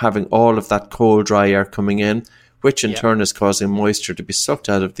by having all of that cold, dry air coming in, which in turn is causing moisture to be sucked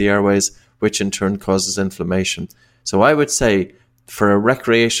out of the airways, which in turn causes inflammation. So I would say for a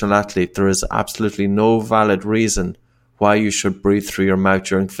recreational athlete, there is absolutely no valid reason why you should breathe through your mouth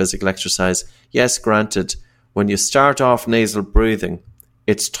during physical exercise. Yes, granted, when you start off nasal breathing,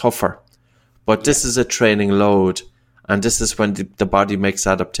 it's tougher. But this is a training load, and this is when the body makes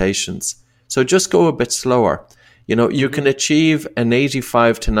adaptations. So just go a bit slower. You can achieve an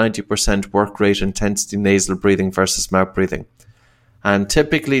 85 to 90% work rate intensity nasal breathing versus mouth breathing. And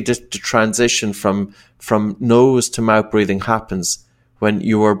typically the transition from nose to mouth breathing happens when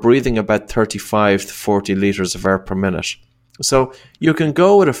you are breathing about 35 to 40 litres of air per minute. So you can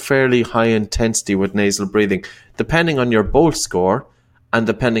go with a fairly high intensity with nasal breathing, depending on your Bolt score and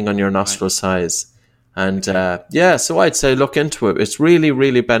depending on your nostril size. And so I'd say look into it. It's really,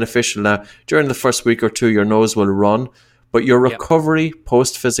 really beneficial. Now, during the first week or two, your nose will run, but your recovery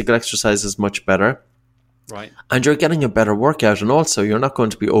post-physical exercise is much better. Right. And you're getting a better workout. And also, you're not going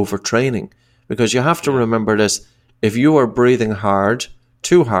to be overtraining, because you have to remember this. If you are breathing hard,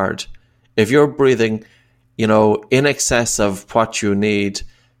 too hard, if you're breathing, in excess of what you need,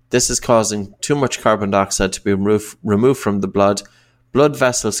 this is causing too much carbon dioxide to be removed from the blood. Blood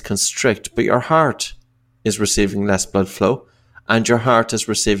vessels constrict, but your heart is receiving less blood flow and your heart is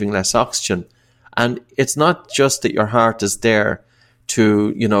receiving less oxygen. And it's not just that your heart is there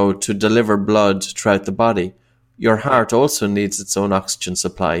to deliver blood throughout the body. Your heart also needs its own oxygen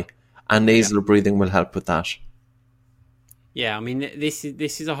supply, and nasal breathing will help with that. Yeah, I mean, this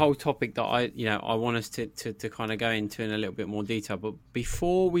is a whole topic that I want us to kind of go into in a little bit more detail. But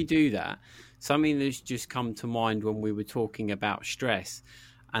before we do that, something that's just come to mind when we were talking about stress,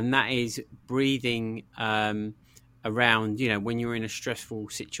 and that is breathing around, when you're in a stressful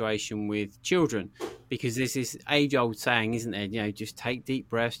situation with children, because there's this age-old saying, isn't there? Just take deep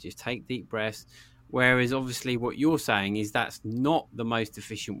breaths, Whereas obviously what you're saying is that's not the most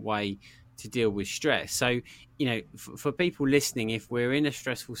efficient way to deal with stress. So, for people listening, if we're in a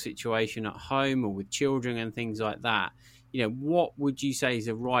stressful situation at home or with children and things like that, what would you say is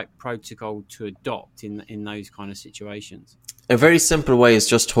the right protocol to adopt in those kind of situations? A very simple way is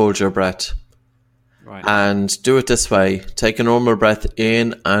just hold your breath. Right. And do it this way. Take a normal breath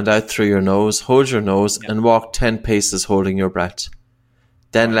in and out through your nose, hold your nose and walk 10 paces holding your breath.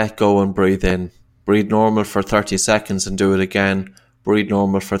 Then let go and breathe in. Breathe normal for 30 seconds and do it again. Breathe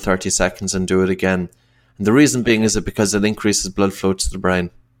normal for 30 seconds and do it again. And the reason being is because it increases blood flow to the brain.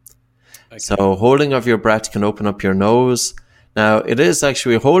 Okay. So holding of your breath can open up your nose. Now, it is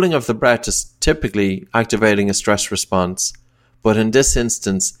actually holding of the breath is typically activating a stress response. But in this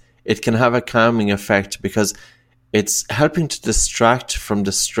instance, it can have a calming effect because it's helping to distract from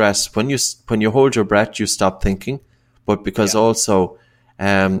the stress. When you hold your breath, you stop thinking, but because also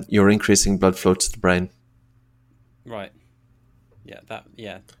you're increasing blood flow to the brain. Right.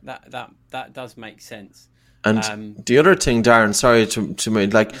 That does make sense. And the other thing, Darren, sorry to me,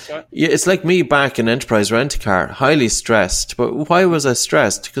 it's like me back in Enterprise Rent-A-Car, highly stressed. But why was I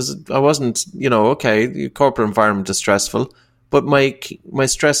stressed? Because I wasn't, the corporate environment is stressful, but my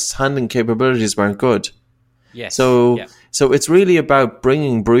stress handling capabilities weren't good. Yes. So it's really about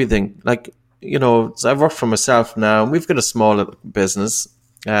bringing breathing. I've worked for myself now, and we've got a small little business.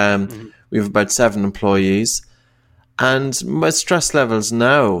 We have about 7 employees. And my stress levels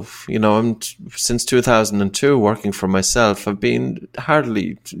now, I'm since 2002 working for myself. I've been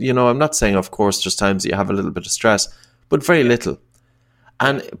hardly, I'm not saying, of course, there's times that you have a little bit of stress, but very little.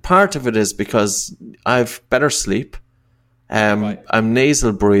 And part of it is because I've better sleep. I'm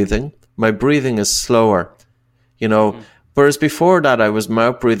nasal breathing. My breathing is slower, Whereas before that, I was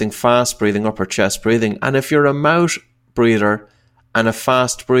mouth breathing, fast breathing, upper chest breathing. And if you're a mouth breather and a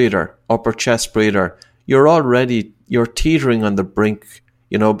fast breather, upper chest breather, you're teetering on the brink.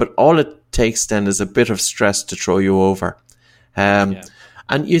 but all it takes then is a bit of stress to throw you over. And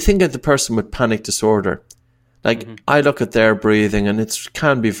you think of the person with panic disorder. Like, I look at their breathing and it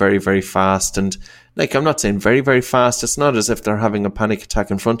can be very, very fast. And like, I'm not saying very, very fast. It's not as if they're having a panic attack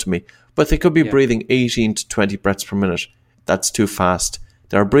in front of me, but they could be breathing 18 to 20 breaths per minute. That's too fast.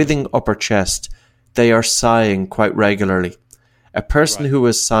 They're breathing upper chest. They are sighing quite regularly. A person who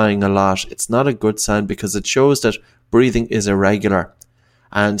is sighing a lot, it's not a good sign because it shows that breathing is irregular.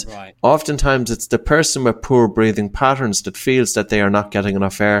 And oftentimes it's the person with poor breathing patterns that feels that they are not getting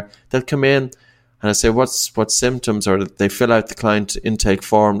enough air. They'll come in and I say, what symptoms? Or they fill out the client intake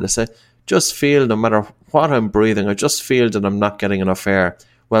form. They say, just feel no matter what I'm breathing, I just feel that I'm not getting enough air.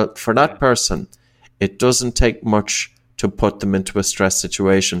 Well, for that person, it doesn't take much to put them into a stress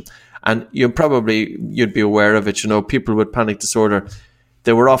situation. And you'd be aware of it. People with panic disorder,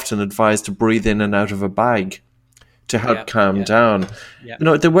 they were often advised to breathe in and out of a bag to help calm down.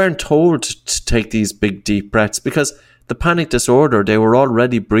 They weren't told to take these big, deep breaths because the panic disorder, they were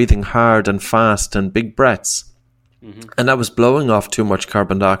already breathing hard and fast and big breaths. And that was blowing off too much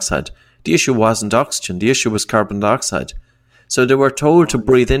carbon dioxide. The issue wasn't oxygen. The issue was carbon dioxide. So they were told to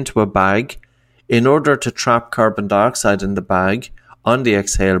breathe into a bag in order to trap carbon dioxide in the bag on the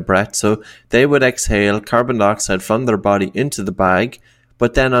exhale breath. So they would exhale carbon dioxide from their body into the bag,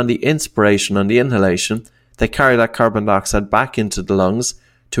 but then on the inspiration, on the inhalation, they carry that carbon dioxide back into the lungs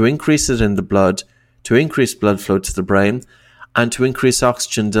to increase it in the blood, to increase blood flow to the brain, and to increase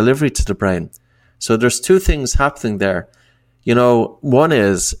oxygen delivery to the brain. So there's two things happening there. One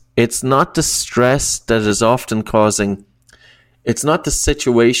is, it's not the stress that is often causing, it's not the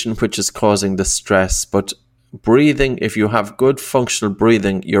situation which is causing the stress, but breathing. If you have good functional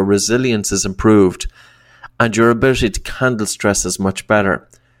breathing, your resilience is improved and your ability to handle stress is much better.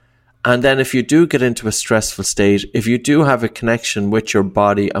 And then if you do get into a stressful state, if you do have a connection with your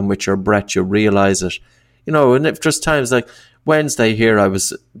body and with your breath, you realize it. And if there's times like Wednesday here, I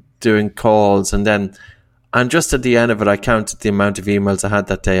was doing calls and just at the end of it, I counted the amount of emails I had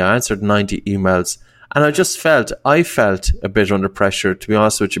that day. I answered 90 emails and I felt a bit under pressure, to be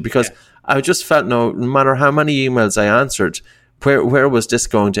honest with you, because I just felt no matter how many emails I answered, where was this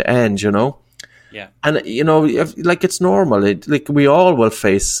going to end, Yeah. And, it's normal. We all will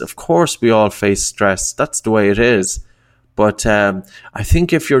face, of course, we all face stress. That's the way it is. But I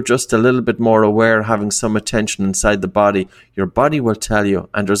think if you're just a little bit more aware, having some attention inside the body, your body will tell you.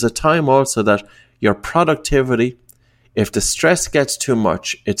 And there's a time also that your productivity, if the stress gets too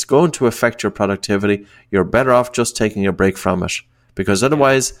much, it's going to affect your productivity. You're better off just taking a break from it. Because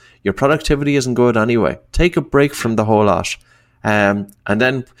otherwise, your productivity isn't good anyway. Take a break from the whole lot. And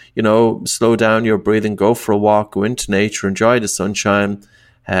then, slow down your breathing, go for a walk, go into nature, enjoy the sunshine,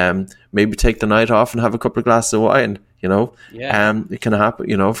 maybe take the night off and have a couple of glasses of wine, it can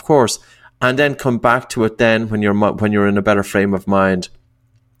happen, of course. And then come back to it then when you're in a better frame of mind.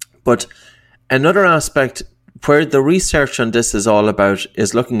 But another aspect where the research on this is all about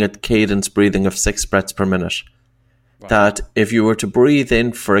is looking at cadence breathing of 6 breaths per minute. Right. That if you were to breathe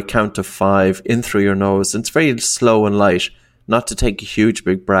in for a count of 5 in through your nose, it's very slow and light, not to take a huge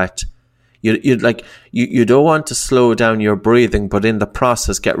big breath. You don't want to slow down your breathing, but in the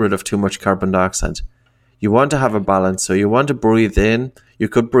process get rid of too much carbon dioxide. You want to have a balance, so you want to breathe in. You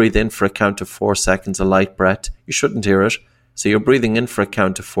could breathe in for a count of 4 seconds, a light breath. You shouldn't hear it. So you're breathing in for a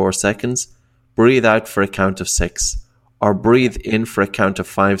count of 4 seconds, breathe out for a count of 6, or breathe in for a count of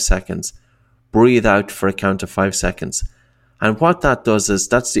 5 seconds, breathe out for a count of 5 seconds. And what that does is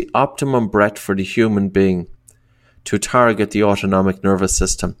that's the optimum breath for the human being to target the autonomic nervous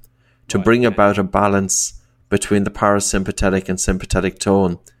system, to bring about a balance between the parasympathetic and sympathetic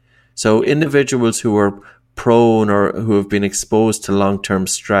tone. So individuals who are prone or who have been exposed to long-term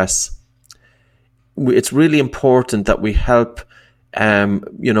stress, it's really important that we help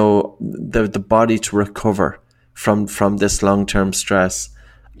the body to recover from this long-term stress.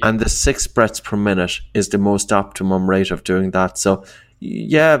 And the 6 breaths per minute is the most optimum rate of doing that. So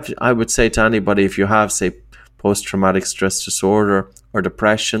I would say to anybody, if you have, say, post-traumatic stress disorder or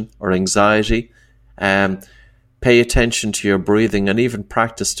depression or anxiety, pay attention to your breathing and even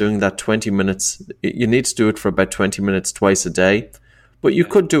practice doing that 20 minutes. You need to do it for about 20 minutes twice a day, but you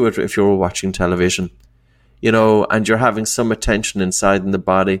could do it if you were watching television, and you're having some attention inside in the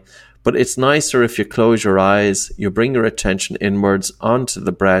body. But it's nicer if you close your eyes, you bring your attention inwards onto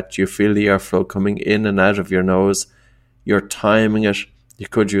the breath, you feel the airflow coming in and out of your nose, you're timing it. You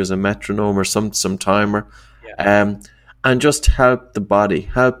could use a metronome or some timer, and just help the body,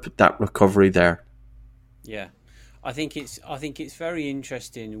 help that recovery there. Yeah, I think it's very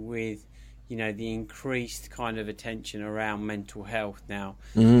interesting with the increased kind of attention around mental health now,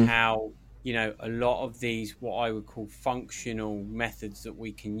 Mm-hmm. how, a lot of these, what I would call functional methods that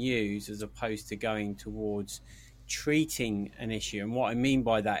we can use as opposed to going towards treating an issue. And what I mean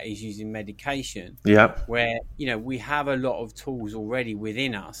by that is using medication, Yeah. where, we have a lot of tools already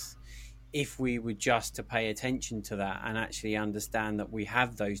within us. If we were just to pay attention to that and actually understand that we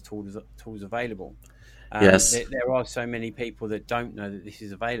have those tools available. Yes. There are so many people that don't know that this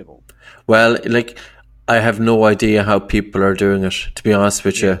is available. Well, like, I have no idea how people are doing it, to be honest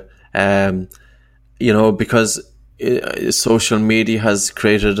with you. Because social media has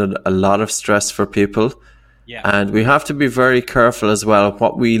created a lot of stress for people. Yeah. And we have to be very careful as well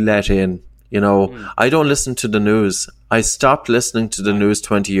what we let in. I don't listen to the news. I stopped listening to the news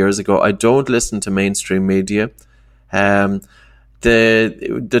 20 years ago. I don't listen to mainstream media. The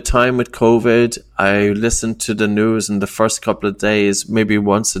time with COVID, I listened to the news in the first couple of days, maybe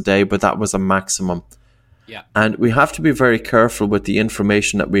once a day, but that was a maximum. Yeah. And we have to be very careful with the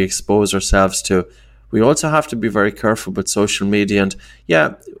information that we expose ourselves to. We also have to be very careful with social media. And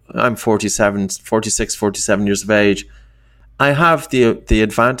yeah, I'm 47 years of age. I have the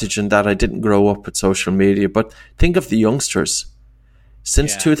advantage in that I didn't grow up with social media, but think of the youngsters.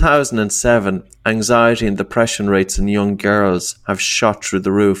 Since 2007, anxiety and depression rates in young girls have shot through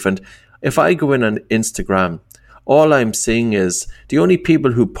the roof. And if I go in on Instagram, all I'm seeing is the only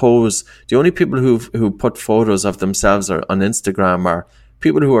people who put photos of themselves on Instagram are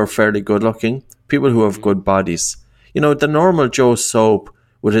people who are fairly good looking, people who have good bodies. The normal Joe Soap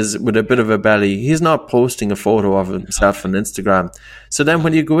with a bit of a belly, he's not posting a photo of himself on Instagram. So then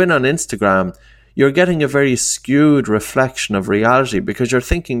when you go in on Instagram, you're getting a very skewed reflection of reality, because you're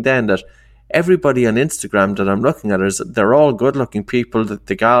thinking then that everybody on Instagram that I'm looking at they're all good looking people,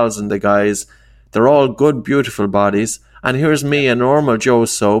 the gals and the guys, they're all good, beautiful bodies. And here's me, a normal Joe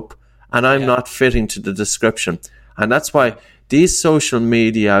Soap, and I'm not fitting to the description. And that's why these social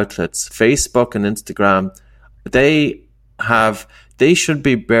media outlets, Facebook and Instagram, they should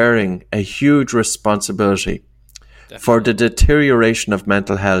be bearing a huge responsibility for the deterioration of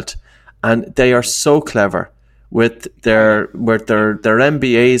mental health. And they are so clever with their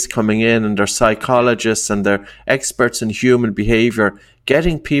MBAs coming in, and their psychologists and their experts in human behavior,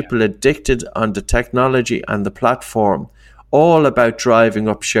 getting people addicted on the technology and the platform, all about driving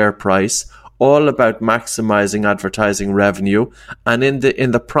up share price, all about maximizing advertising revenue, and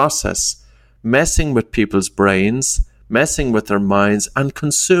in the process, messing with people's brains, messing with their minds, and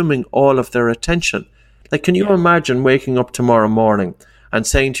consuming all of their attention. Like, can you imagine waking up tomorrow morning and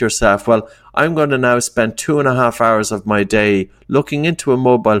saying to yourself, well, I'm going to now spend 2.5 hours of my day looking into a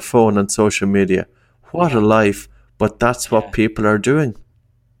mobile phone and social media. What a life. But that's what people are doing.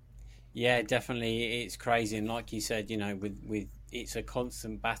 Yeah, definitely. It's crazy. And like you said, with it's a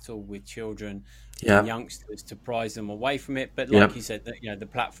constant battle with children and youngsters to prise them away from it. But like you said, that the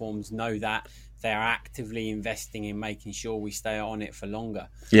platforms know that. They are actively investing in making sure we stay on it for longer.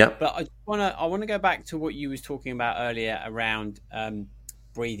 Yeah. But I want to go back to what you was talking about earlier around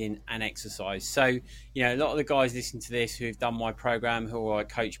breathing and exercise. So, a lot of the guys listening to this who've done my program, who are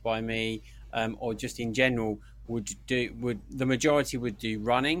coached by me, or just in general, the majority would do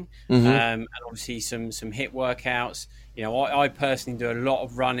running, and obviously some HIIT workouts. I personally do a lot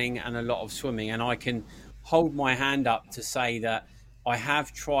of running and a lot of swimming, and I can hold my hand up to say that I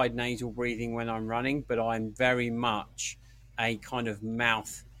have tried nasal breathing when I'm running, but I'm very much a kind of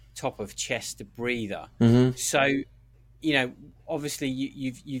mouth, top of chest breather. So, obviously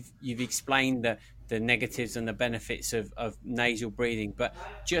you've explained the negatives and the benefits of nasal breathing, but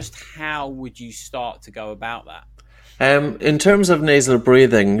just how would you start to go about that? In terms of nasal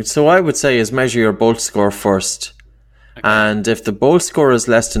breathing, so I would say is measure your Bolt score first. Okay. And if the Bolt score is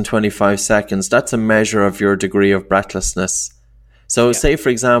less than 25 seconds, that's a measure of your degree of breathlessness. So say, for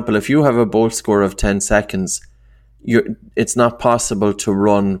example, if you have a Bolt score of 10 seconds, it's not possible to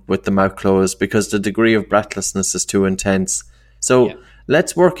run with the mouth closed because the degree of breathlessness is too intense. So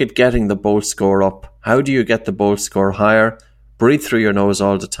let's work at getting the Bolt score up. How do you get the Bolt score higher? Breathe through your nose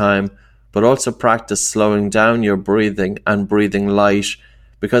all the time, but also practice slowing down your breathing and breathing light,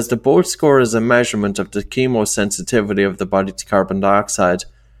 because the Bolt score is a measurement of the chemosensitivity of the body to carbon dioxide.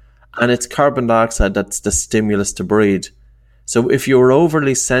 And it's carbon dioxide that's the stimulus to breathe. So if you're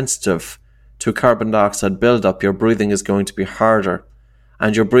overly sensitive to carbon dioxide buildup, your breathing is going to be harder.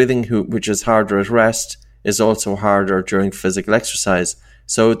 And your breathing, which is harder at rest, is also harder during physical exercise.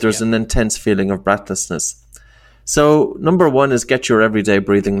 So there's an intense feeling of breathlessness. So number one is get your everyday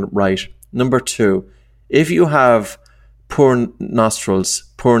breathing right. Number two, if you have poor nostrils,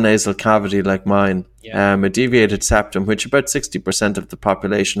 poor nasal cavity like mine, a deviated septum, which about 60% of the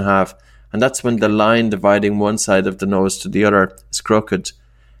population have, And that's when the line dividing one side of the nose to the other is crooked.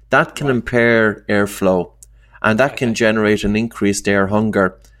 That can impair airflow, and that can generate an increased air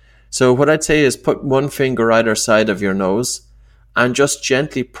hunger. So what I'd say is put one finger either side of your nose and just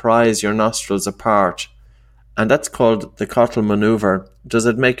gently prise your nostrils apart. And that's called the Cottle maneuver. Does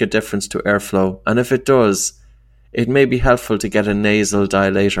it make a difference to airflow? And if it does, it may be helpful to get a nasal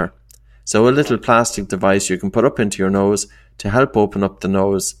dilator. So a little plastic device you can put up into your nose to help open up the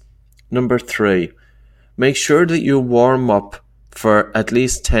nose. Number 3, make sure that you warm up for at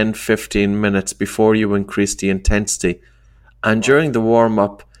least 10-15 minutes before you increase the intensity. And during the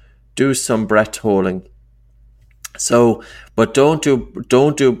warm-up, do some breath holding. So, but don't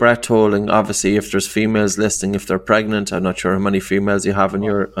do breath holding, obviously, if there's females listening, if they're pregnant. I'm not sure how many females you have on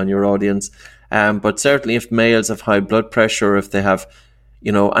your audience. But certainly if males have high blood pressure, or if they have,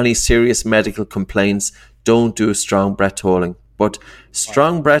 any serious medical complaints, don't do strong breath holding. But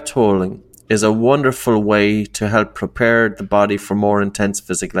strong breath holding is a wonderful way to help prepare the body for more intense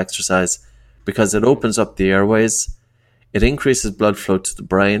physical exercise, because it opens up the airways, it increases blood flow to the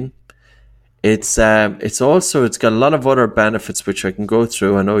brain. It's got a lot of other benefits which I can go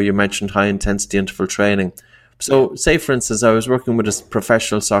through. I know you mentioned high intensity interval training. So say for instance, I was working with a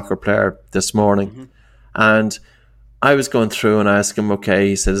professional soccer player this morning, and I was going through and I asked him, okay,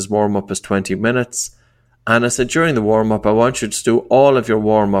 he said his warm up is 20 minutes. And I said, during the warm up, I want you to do all of your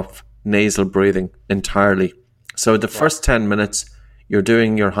warm up nasal breathing entirely. So the first 10 minutes, you're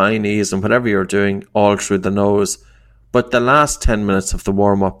doing your high knees and whatever you're doing all through the nose. But the last 10 minutes of the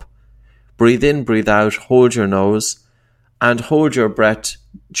warm up, breathe in, breathe out, hold your nose, and hold your breath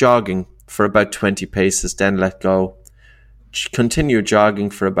jogging for about 20 paces, then let go. Continue jogging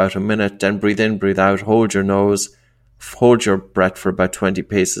for about a minute, then breathe in, breathe out, hold your nose, hold your breath for about 20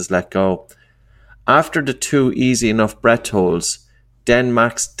 paces, let go. After the 2 easy enough breath holds,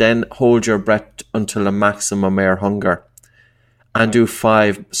 then hold your breath until a maximum air hunger, and do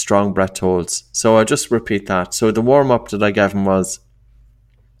 5 strong breath holds. So I'll just repeat that. So the warm-up that I gave him was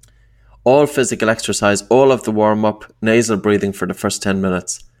all physical exercise, all of the warm-up, nasal breathing for the first 10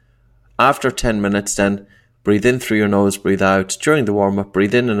 minutes. After 10 minutes, then breathe in through your nose, breathe out. During the warm-up,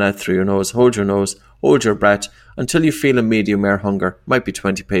 breathe in and out through your nose, hold your breath until you feel a medium air hunger. Might be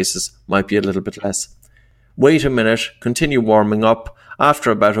 20 paces, might be a little bit less. Wait a minute, continue warming up. After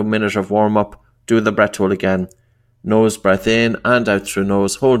about a minute of warm-up, do the breath hold again. Nose breath in and out through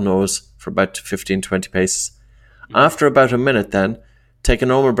nose, hold nose for about 15-20 paces. After about a minute then, take a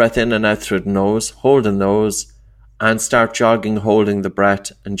normal breath in and out through the nose, hold the nose, and start jogging, holding the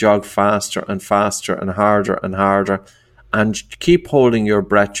breath, and jog faster and faster and harder, and keep holding your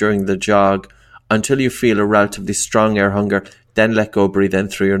breath during the jog until you feel a relatively strong air hunger. Then let go, breathe in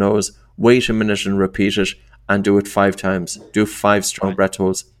through your nose, wait a minute and repeat it, and do it 5 times. Do 5 strong breath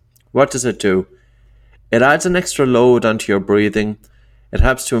holds. What does it do? It adds an extra load onto your breathing. It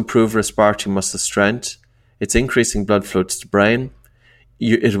helps to improve respiratory muscle strength. It's increasing blood flow to the brain.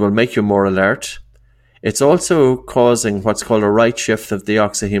 It will make you more alert. It's also causing what's called a right shift of the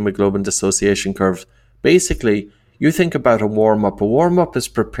oxyhemoglobin dissociation curve. Basically, you think about a warm-up. A warm-up is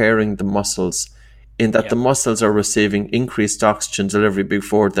preparing the muscles in that the muscles are receiving increased oxygen delivery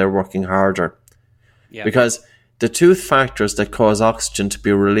before they're working harder. Because the 2 factors that cause oxygen to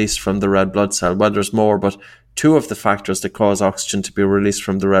be released from the red blood cell, well, there's more, but 2 of the factors that cause oxygen to be released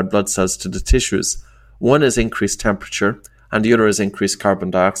from the red blood cells to the tissues. One is increased temperature, and the other is increased carbon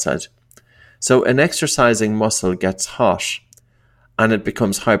dioxide. So an exercising muscle gets hot, and it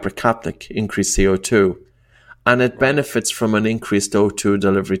becomes hypercapnic, increased CO2, and it benefits from an increased O2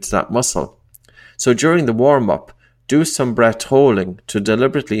 delivery to that muscle. So during the warm-up, do some breath holding to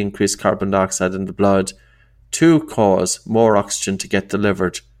deliberately increase carbon dioxide in the blood to cause more oxygen to get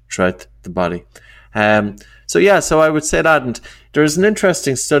delivered throughout the body. So I would say that. And there's an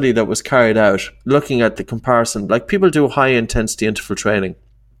interesting study that was carried out looking at the comparison. Like, people do high intensity interval training,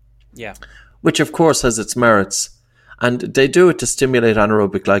 which of course has its merits, and they do it to stimulate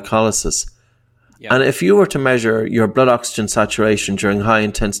anaerobic glycolysis. And if you were to measure your blood oxygen saturation during high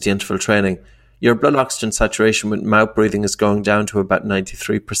intensity interval training, your blood oxygen saturation with mouth breathing is going down to about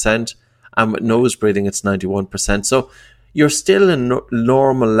 93%, and with nose breathing it's 91%. So you're still in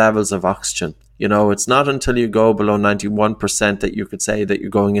normal levels of oxygen. It's not until you go below 91% that you could say that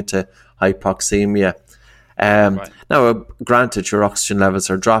you're going into hypoxemia. Now, granted, your oxygen levels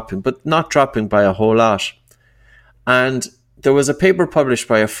are dropping, but not dropping by a whole lot. And there was a paper published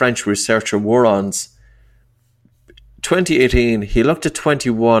by a French researcher, Warons, 2018. He looked at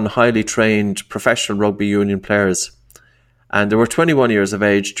 21 highly trained professional rugby union players, and they were 21 years of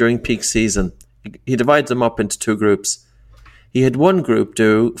age during peak season. He divided them up into 2 groups. he had one group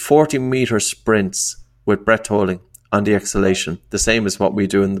do 40-meter sprints with breath holding on the exhalation, the same as what we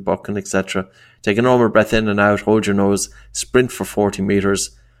do in the book and etc. Take a normal breath in and out, hold your nose, sprint for 40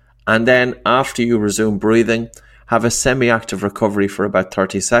 meters, and then after you resume breathing, have a semi-active recovery for about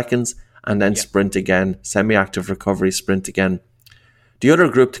 30 seconds, and then sprint again, semi-active recovery, sprint again. The other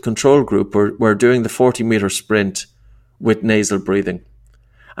group, the control group, were doing the 40-meter sprint with nasal breathing.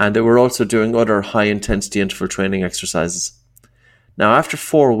 And they were also doing other high-intensity interval training exercises. Now, after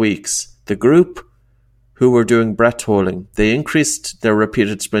 4 weeks, the group who were doing breath holding, they increased their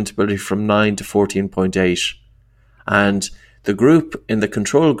repeated sprint ability from 9 to 14.8. And the group in the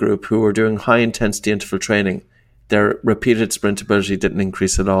control group who were doing high-intensity interval training, their repeated sprint ability didn't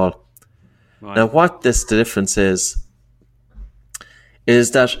increase at all. Right. Now, what the difference is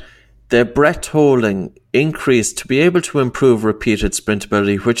that the breath holding increased to be able to improve repeated sprint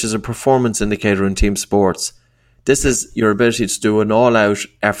ability, which is a performance indicator in team sports. This is your ability to do an all-out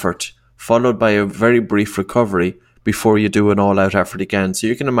effort, followed by a very brief recovery before you do an all-out effort again. So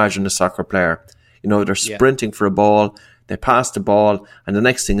you can imagine a soccer player. You know, they're sprinting for a ball, they pass the ball, and the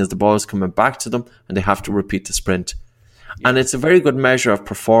next thing is the ball is coming back to them, and they have to repeat the sprint. Yeah. And it's a very good measure of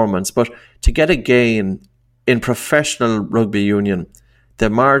performance. But to get a gain in professional rugby union, the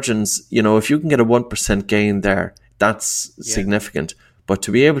margins, you know, if you can get a 1% gain there, that's significant. But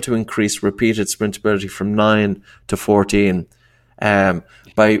to be able to increase repeated sprint ability from 9 to 14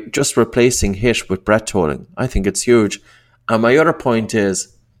 by just replacing HIIT with breath holding, I think it's huge. And my other point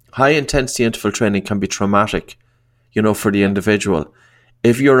is high intensity interval training can be traumatic, you know, for the individual.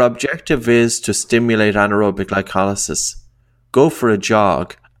 If your objective is to stimulate anaerobic glycolysis, go for a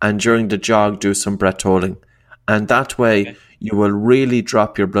jog, and during the jog do some breath holding. And that way you will really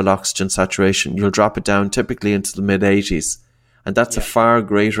drop your blood oxygen saturation. You'll drop it down typically into the mid-80s. And that's a far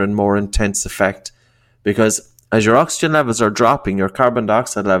greater and more intense effect, because as your oxygen levels are dropping, your carbon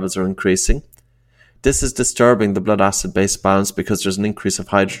dioxide levels are increasing. This is disturbing the blood acid-base balance because there's an increase of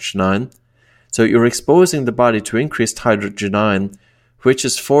hydrogen ion. So you're exposing the body to increased hydrogen ion, which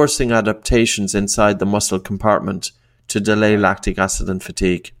is forcing adaptations inside the muscle compartment to delay lactic acid and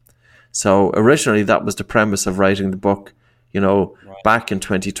fatigue. So originally that was the premise of writing the book, you know, back in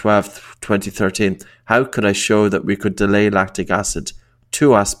 2012, 2013. How could I show that we could delay lactic acid?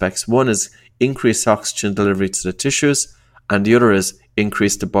 Two aspects. One is increase oxygen delivery to the tissues, and the other is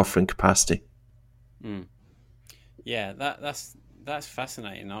increase the buffering capacity. Yeah, that's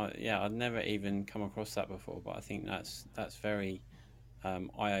fascinating. I'd never even come across that before, but I think that's very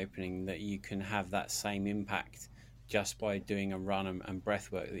eye-opening that you can have that same impact just by doing a run and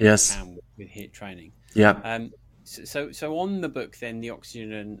breath work that you can with HIIT training. Yeah. So on the book then, the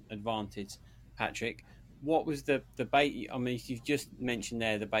Oxygen Advantage, Patrick, what was the base? I mean, you've just mentioned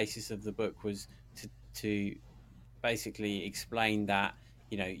there the basis of the book was to basically explain that,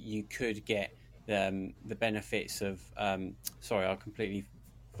 you know, you could get the benefits of sorry, I completely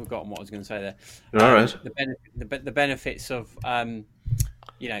forgotten what I was going to say there. All right. The benefits of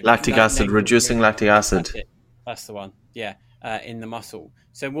you know, lactic acid, reducing lactic acid. That's the one. Yeah. In the muscle.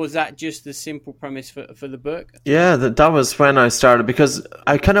 So was that just the simple premise for the book? Yeah, that was when I started, because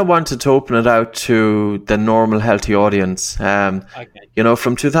I kind of wanted to open it out to the normal healthy audience. You know,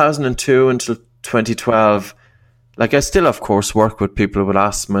 from 2002 until 2012, like I still, of course, work with people with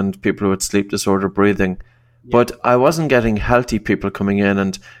asthma and people with sleep disorder breathing, but I wasn't getting healthy people coming in.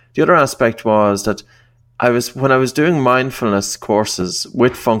 And the other aspect was that when I was doing mindfulness courses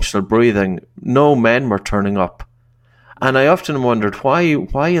with functional breathing, no men were turning up. And I often wondered, why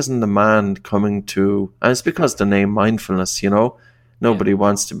isn't the man coming to... And it's because the name mindfulness, you know. Nobody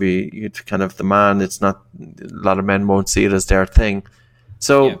wants to be kind of the man. It's not... A lot of men won't see it as their thing.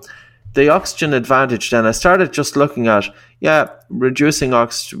 So the Oxygen Advantage, then I started just looking at, reducing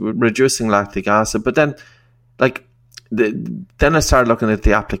lactic acid. But then, then I started looking at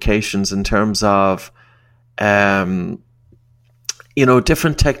the applications in terms of... you know,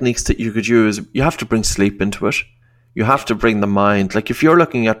 different techniques that you could use. You have to bring sleep into it. You have to bring the mind. Like if you're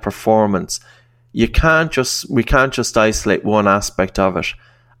looking at performance, we can't just isolate one aspect of it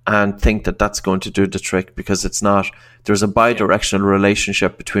and think that that's going to do the trick, because it's not. There's a bidirectional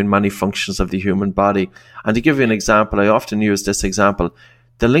relationship between many functions of the human body. And to give you an example, I often use this example,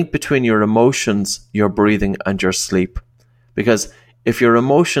 the link between your emotions, your breathing, and your sleep. Because if your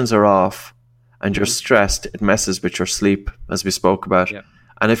emotions are off and you're stressed, it messes with your sleep, as we spoke about. Yeah.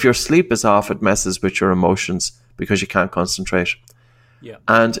 And if your sleep is off, it messes with your emotions, because you can't concentrate. Yeah.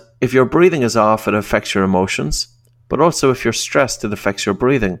 And if your breathing is off, it affects your emotions. But also if you're stressed, it affects your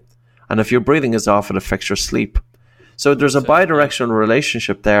breathing. And if your breathing is off, it affects your sleep. So there's a bidirectional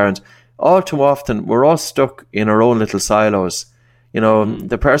relationship there. And all too often we're all stuck in our own little silos.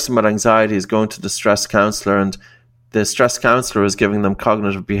 The person with anxiety is going to the stress counsellor, and the stress counsellor is giving them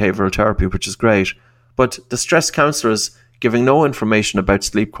cognitive behavioural therapy, which is great. But the stress counsellor is giving no information about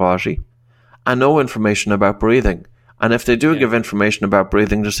sleep quality and no information about breathing. And if they do give information about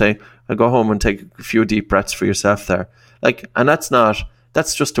breathing, they're saying, go home and take a few deep breaths for yourself there. And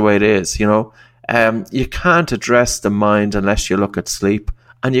that's just the way it is, You can't address the mind unless you look at sleep,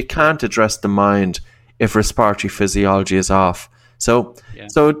 and you can't address the mind if respiratory physiology is off. So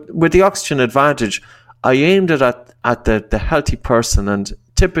with the Oxygen Advantage, I aimed it at the healthy person, and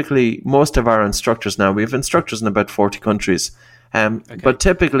typically most of our instructors now, we have instructors in about 40 countries, but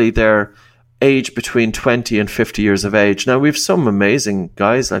typically they're aged between 20 and 50 years of age. Now, we've some amazing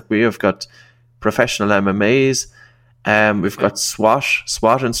guys, we have got professional MMAs, we've got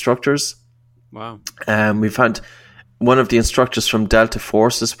SWAT instructors. Wow. We've had one of the instructors from Delta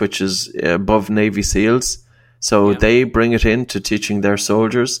Forces, which is above Navy SEALs. So they bring it in to teaching their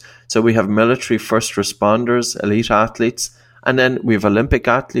soldiers. So we have military first responders, elite athletes, and then we have Olympic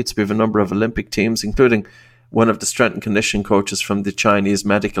athletes. We have a number of Olympic teams, including one of the strength and conditioning coaches from the Chinese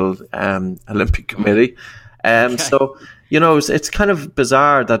Medical Olympic Committee. So, it's kind of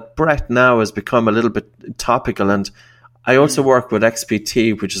bizarre that breath now has become a little bit topical. And I also work with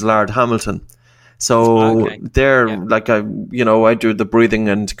XPT, which is Lard Hamilton. So they're I do the breathing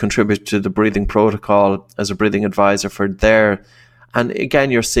and contribute to the breathing protocol as a breathing advisor for there. And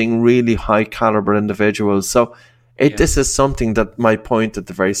again, you're seeing really high caliber individuals. So this is something that my point at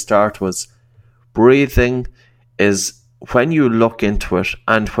the very start was, breathing is, when you look into it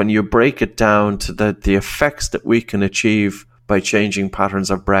and when you break it down to the effects that we can achieve by changing patterns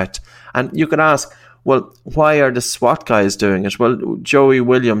of breath. And you can ask, well, why are the SWAT guys doing it? Well, Joey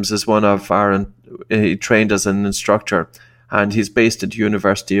Williams is one of he trained as an instructor, and he's based at the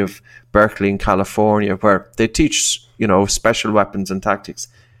University of Berkeley in California, where they teach, special weapons and tactics.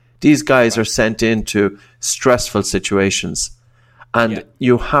 These guys are sent into stressful situations, and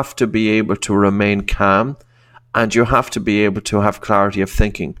you have to be able to remain calm, and you have to be able to have clarity of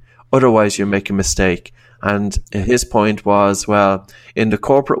thinking. Otherwise, you make a mistake. And his point was, well, in the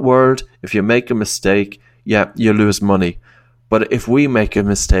corporate world, if you make a mistake, you lose money. But if we make a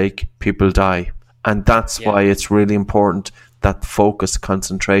mistake, people die. And that's why it's really important that focus,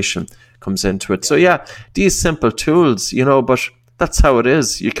 concentration comes into it. So these simple tools, but that's how it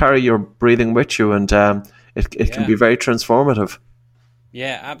is. You carry your breathing with you, and it can be very transformative.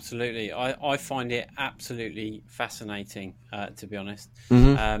 Yeah, absolutely. I find it absolutely fascinating, to be honest.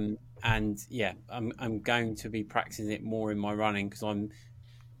 Mm-hmm. I'm going to be practicing it more in my running, because I'm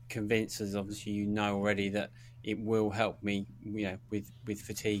convinced, as obviously already, that it will help me, with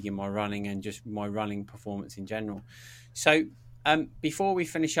fatigue in my running and just my running performance in general. So, before we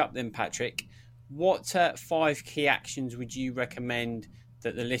finish up then, Patrick, what 5 key actions would you recommend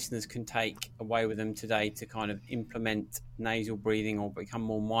that the listeners can take away with them today to kind of implement nasal breathing or become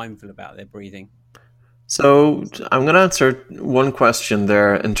more mindful about their breathing? So I'm going to answer one question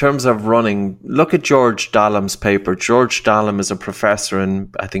there. In terms of running, look at George Dallam's paper. George Dallam is a professor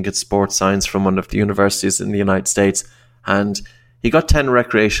in, I think it's sports science, from one of the universities in the United States. And he got 10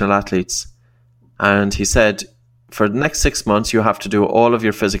 recreational athletes. And he said, for the next 6 months, you have to do all of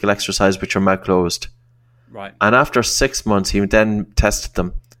your physical exercise with your mouth closed. Right. And after 6 months, he then tested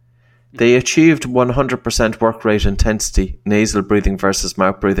them. They achieved 100% work rate intensity, nasal breathing versus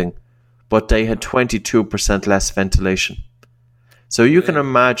mouth breathing, but they had 22% less ventilation. So you can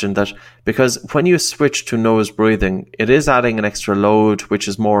imagine that, because when you switch to nose breathing, it is adding an extra load, which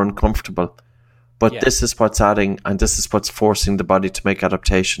is more uncomfortable. But this is what's adding, and this is what's forcing the body to make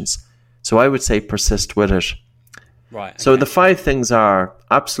adaptations. So I would say persist with it. Right. Okay. So the 5 things are,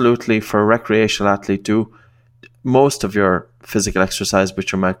 absolutely, for a recreational athlete, do most of your physical exercise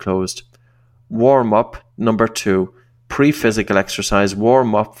with your mouth closed. Warm up, number 2. Pre-physical exercise,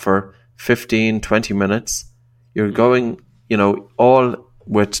 warm up for 15, 20 minutes. You're going, all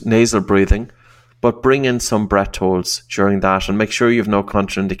with nasal breathing, but bring in some breath holds during that, and make sure you have no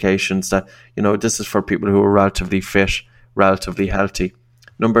contraindications. That, this is for people who are relatively fit, relatively healthy.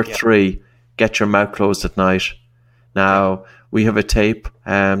 Number 3, get your mouth closed at night. Now, we have a tape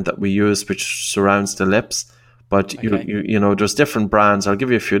that we use which surrounds the lips, but there's different brands. I'll give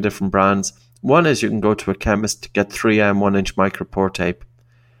you a few different brands. One is you can go to a chemist to get 3M 1-inch micropore tape.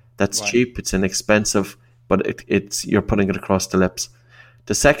 That's cheap, it's inexpensive, but you're putting it across the lips.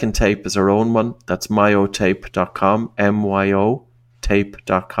 The second tape is our own one. That's myotape.com, MYO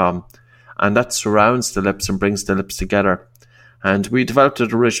tape.com. And that surrounds the lips and brings the lips together. And we developed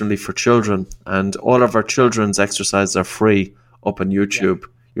it originally for children, and all of our children's exercises are free up on YouTube.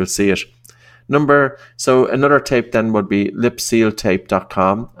 you'll see it. So another tape then would be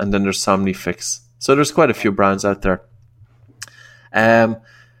lipsealtape.com, and then there's Somnifix. So there's quite a few brands out there.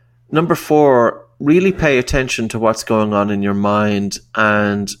 Number 4, really pay attention to what's going on in your mind,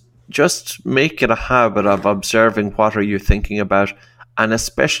 and just make it a habit of observing what are you thinking about, and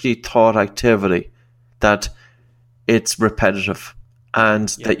especially thought activity, that it's repetitive and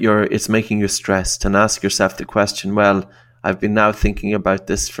that it's making you stressed, and ask yourself the question, well, I've been now thinking about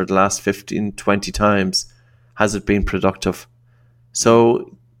this for the last 15, 20 times. Has it been productive?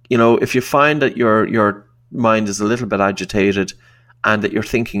 So, if you find that your mind is a little bit agitated and that your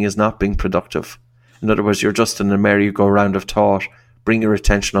thinking is not being productive, in other words, you're just in a merry-go-round of thought, bring your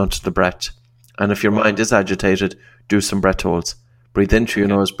attention onto the breath. And if your mind is agitated, do some breath holds. Breathe into your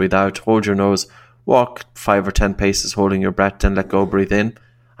nose, breathe out, hold your nose, walk 5 or 10 paces holding your breath, then let go, breathe in,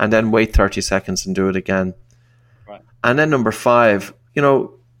 and then wait 30 seconds and do it again. Right. And then number 5,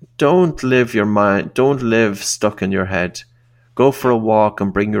 don't live stuck in your head. Go for a walk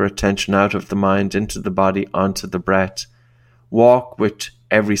and bring your attention out of the mind, into the body, onto the breath. Walk with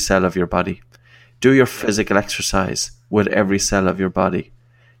every cell of your body. Do your physical exercise with every cell of your body.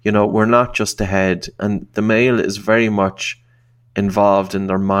 We're not just the head, and the male is very much involved in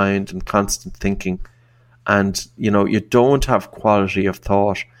their mind and constant thinking. And, you don't have quality of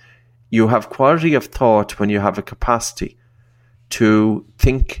thought. You have quality of thought when you have a capacity to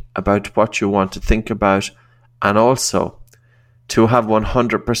think about what you want to think about, and also to have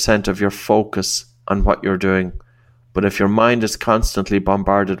 100% of your focus on what you're doing. But if your mind is constantly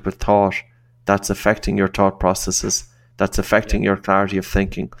bombarded with thought, that's affecting your thought processes. That's affecting your clarity of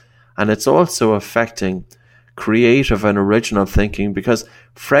thinking. And it's also affecting creative and original thinking, because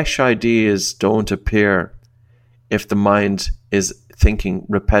fresh ideas don't appear if the mind is thinking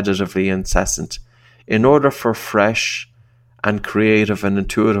repetitively incessant. In order for fresh and creative and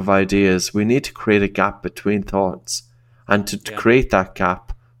intuitive ideas, we need to create a gap between thoughts. And to create that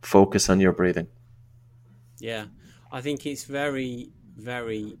gap, focus on your breathing. Yeah, I think it's very,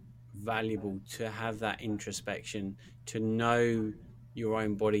 very valuable to have that introspection, to know your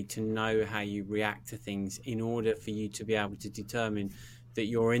own body, to know how you react to things, in order for you to be able to determine that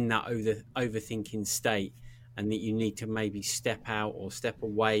you're in that overthinking state, and that you need to maybe step out or step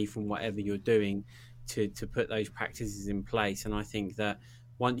away from whatever you're doing to put those practices in place. And I think that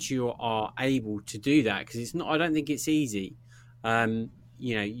once you are able to do that, because I don't think it's easy,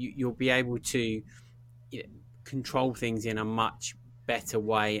 you'll be able to control things in a much better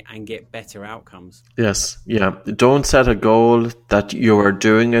way and get better outcomes. Yes, yeah. Don't set a goal that you are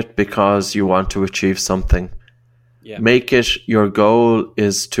doing it because you want to achieve something. Yeah. Make it your goal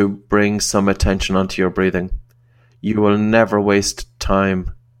is to bring some attention onto your breathing. You will never waste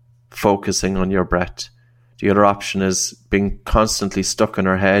time focusing on your breath. The other option is being constantly stuck in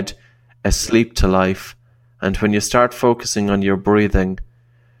our head, asleep to life. And when you start focusing on your breathing,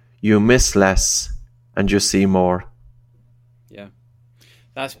 you miss less and you see more. Yeah,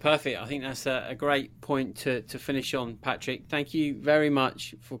 that's perfect. I think that's a great point to finish on, Patrick. Thank you very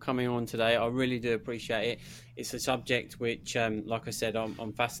much for coming on today. I really do appreciate it. It's a subject which, like I said,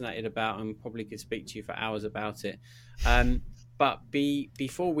 I'm fascinated about, and probably could speak to you for hours about it. But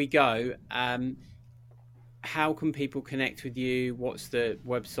before we go, how can people connect with you? What's the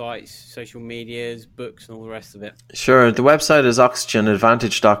websites, social medias, books, and all the rest of it? Sure. The website is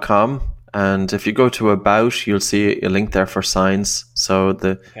oxygenadvantage.com. And if you go to About, you'll see a link there for signs. So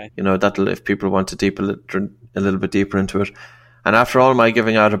that'll, if people want to a little bit deeper into it. And after all my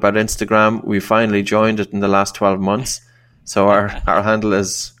giving out about Instagram, we finally joined it in the last 12 months. So our handle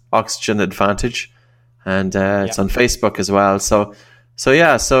is Oxygen Advantage, and it's on Facebook as well. So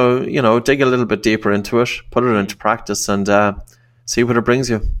dig a little bit deeper into it, put it into practice, and see what it brings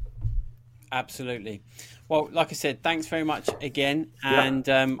you. Absolutely. Well, like I said, thanks very much again, and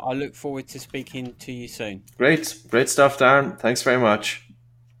I look forward to speaking to you soon. Great stuff, Darren. Thanks very much.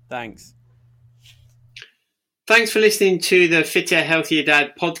 Thanks. Thanks for listening to the Fitter, Healthier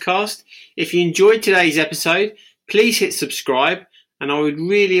Dad podcast. If you enjoyed today's episode, please hit subscribe, and I would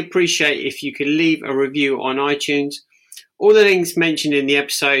really appreciate if you could leave a review on iTunes. All the links mentioned in the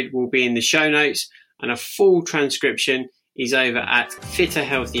episode will be in the show notes, and a full transcription is over at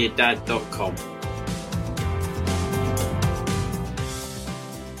fitterhealthierdad.com.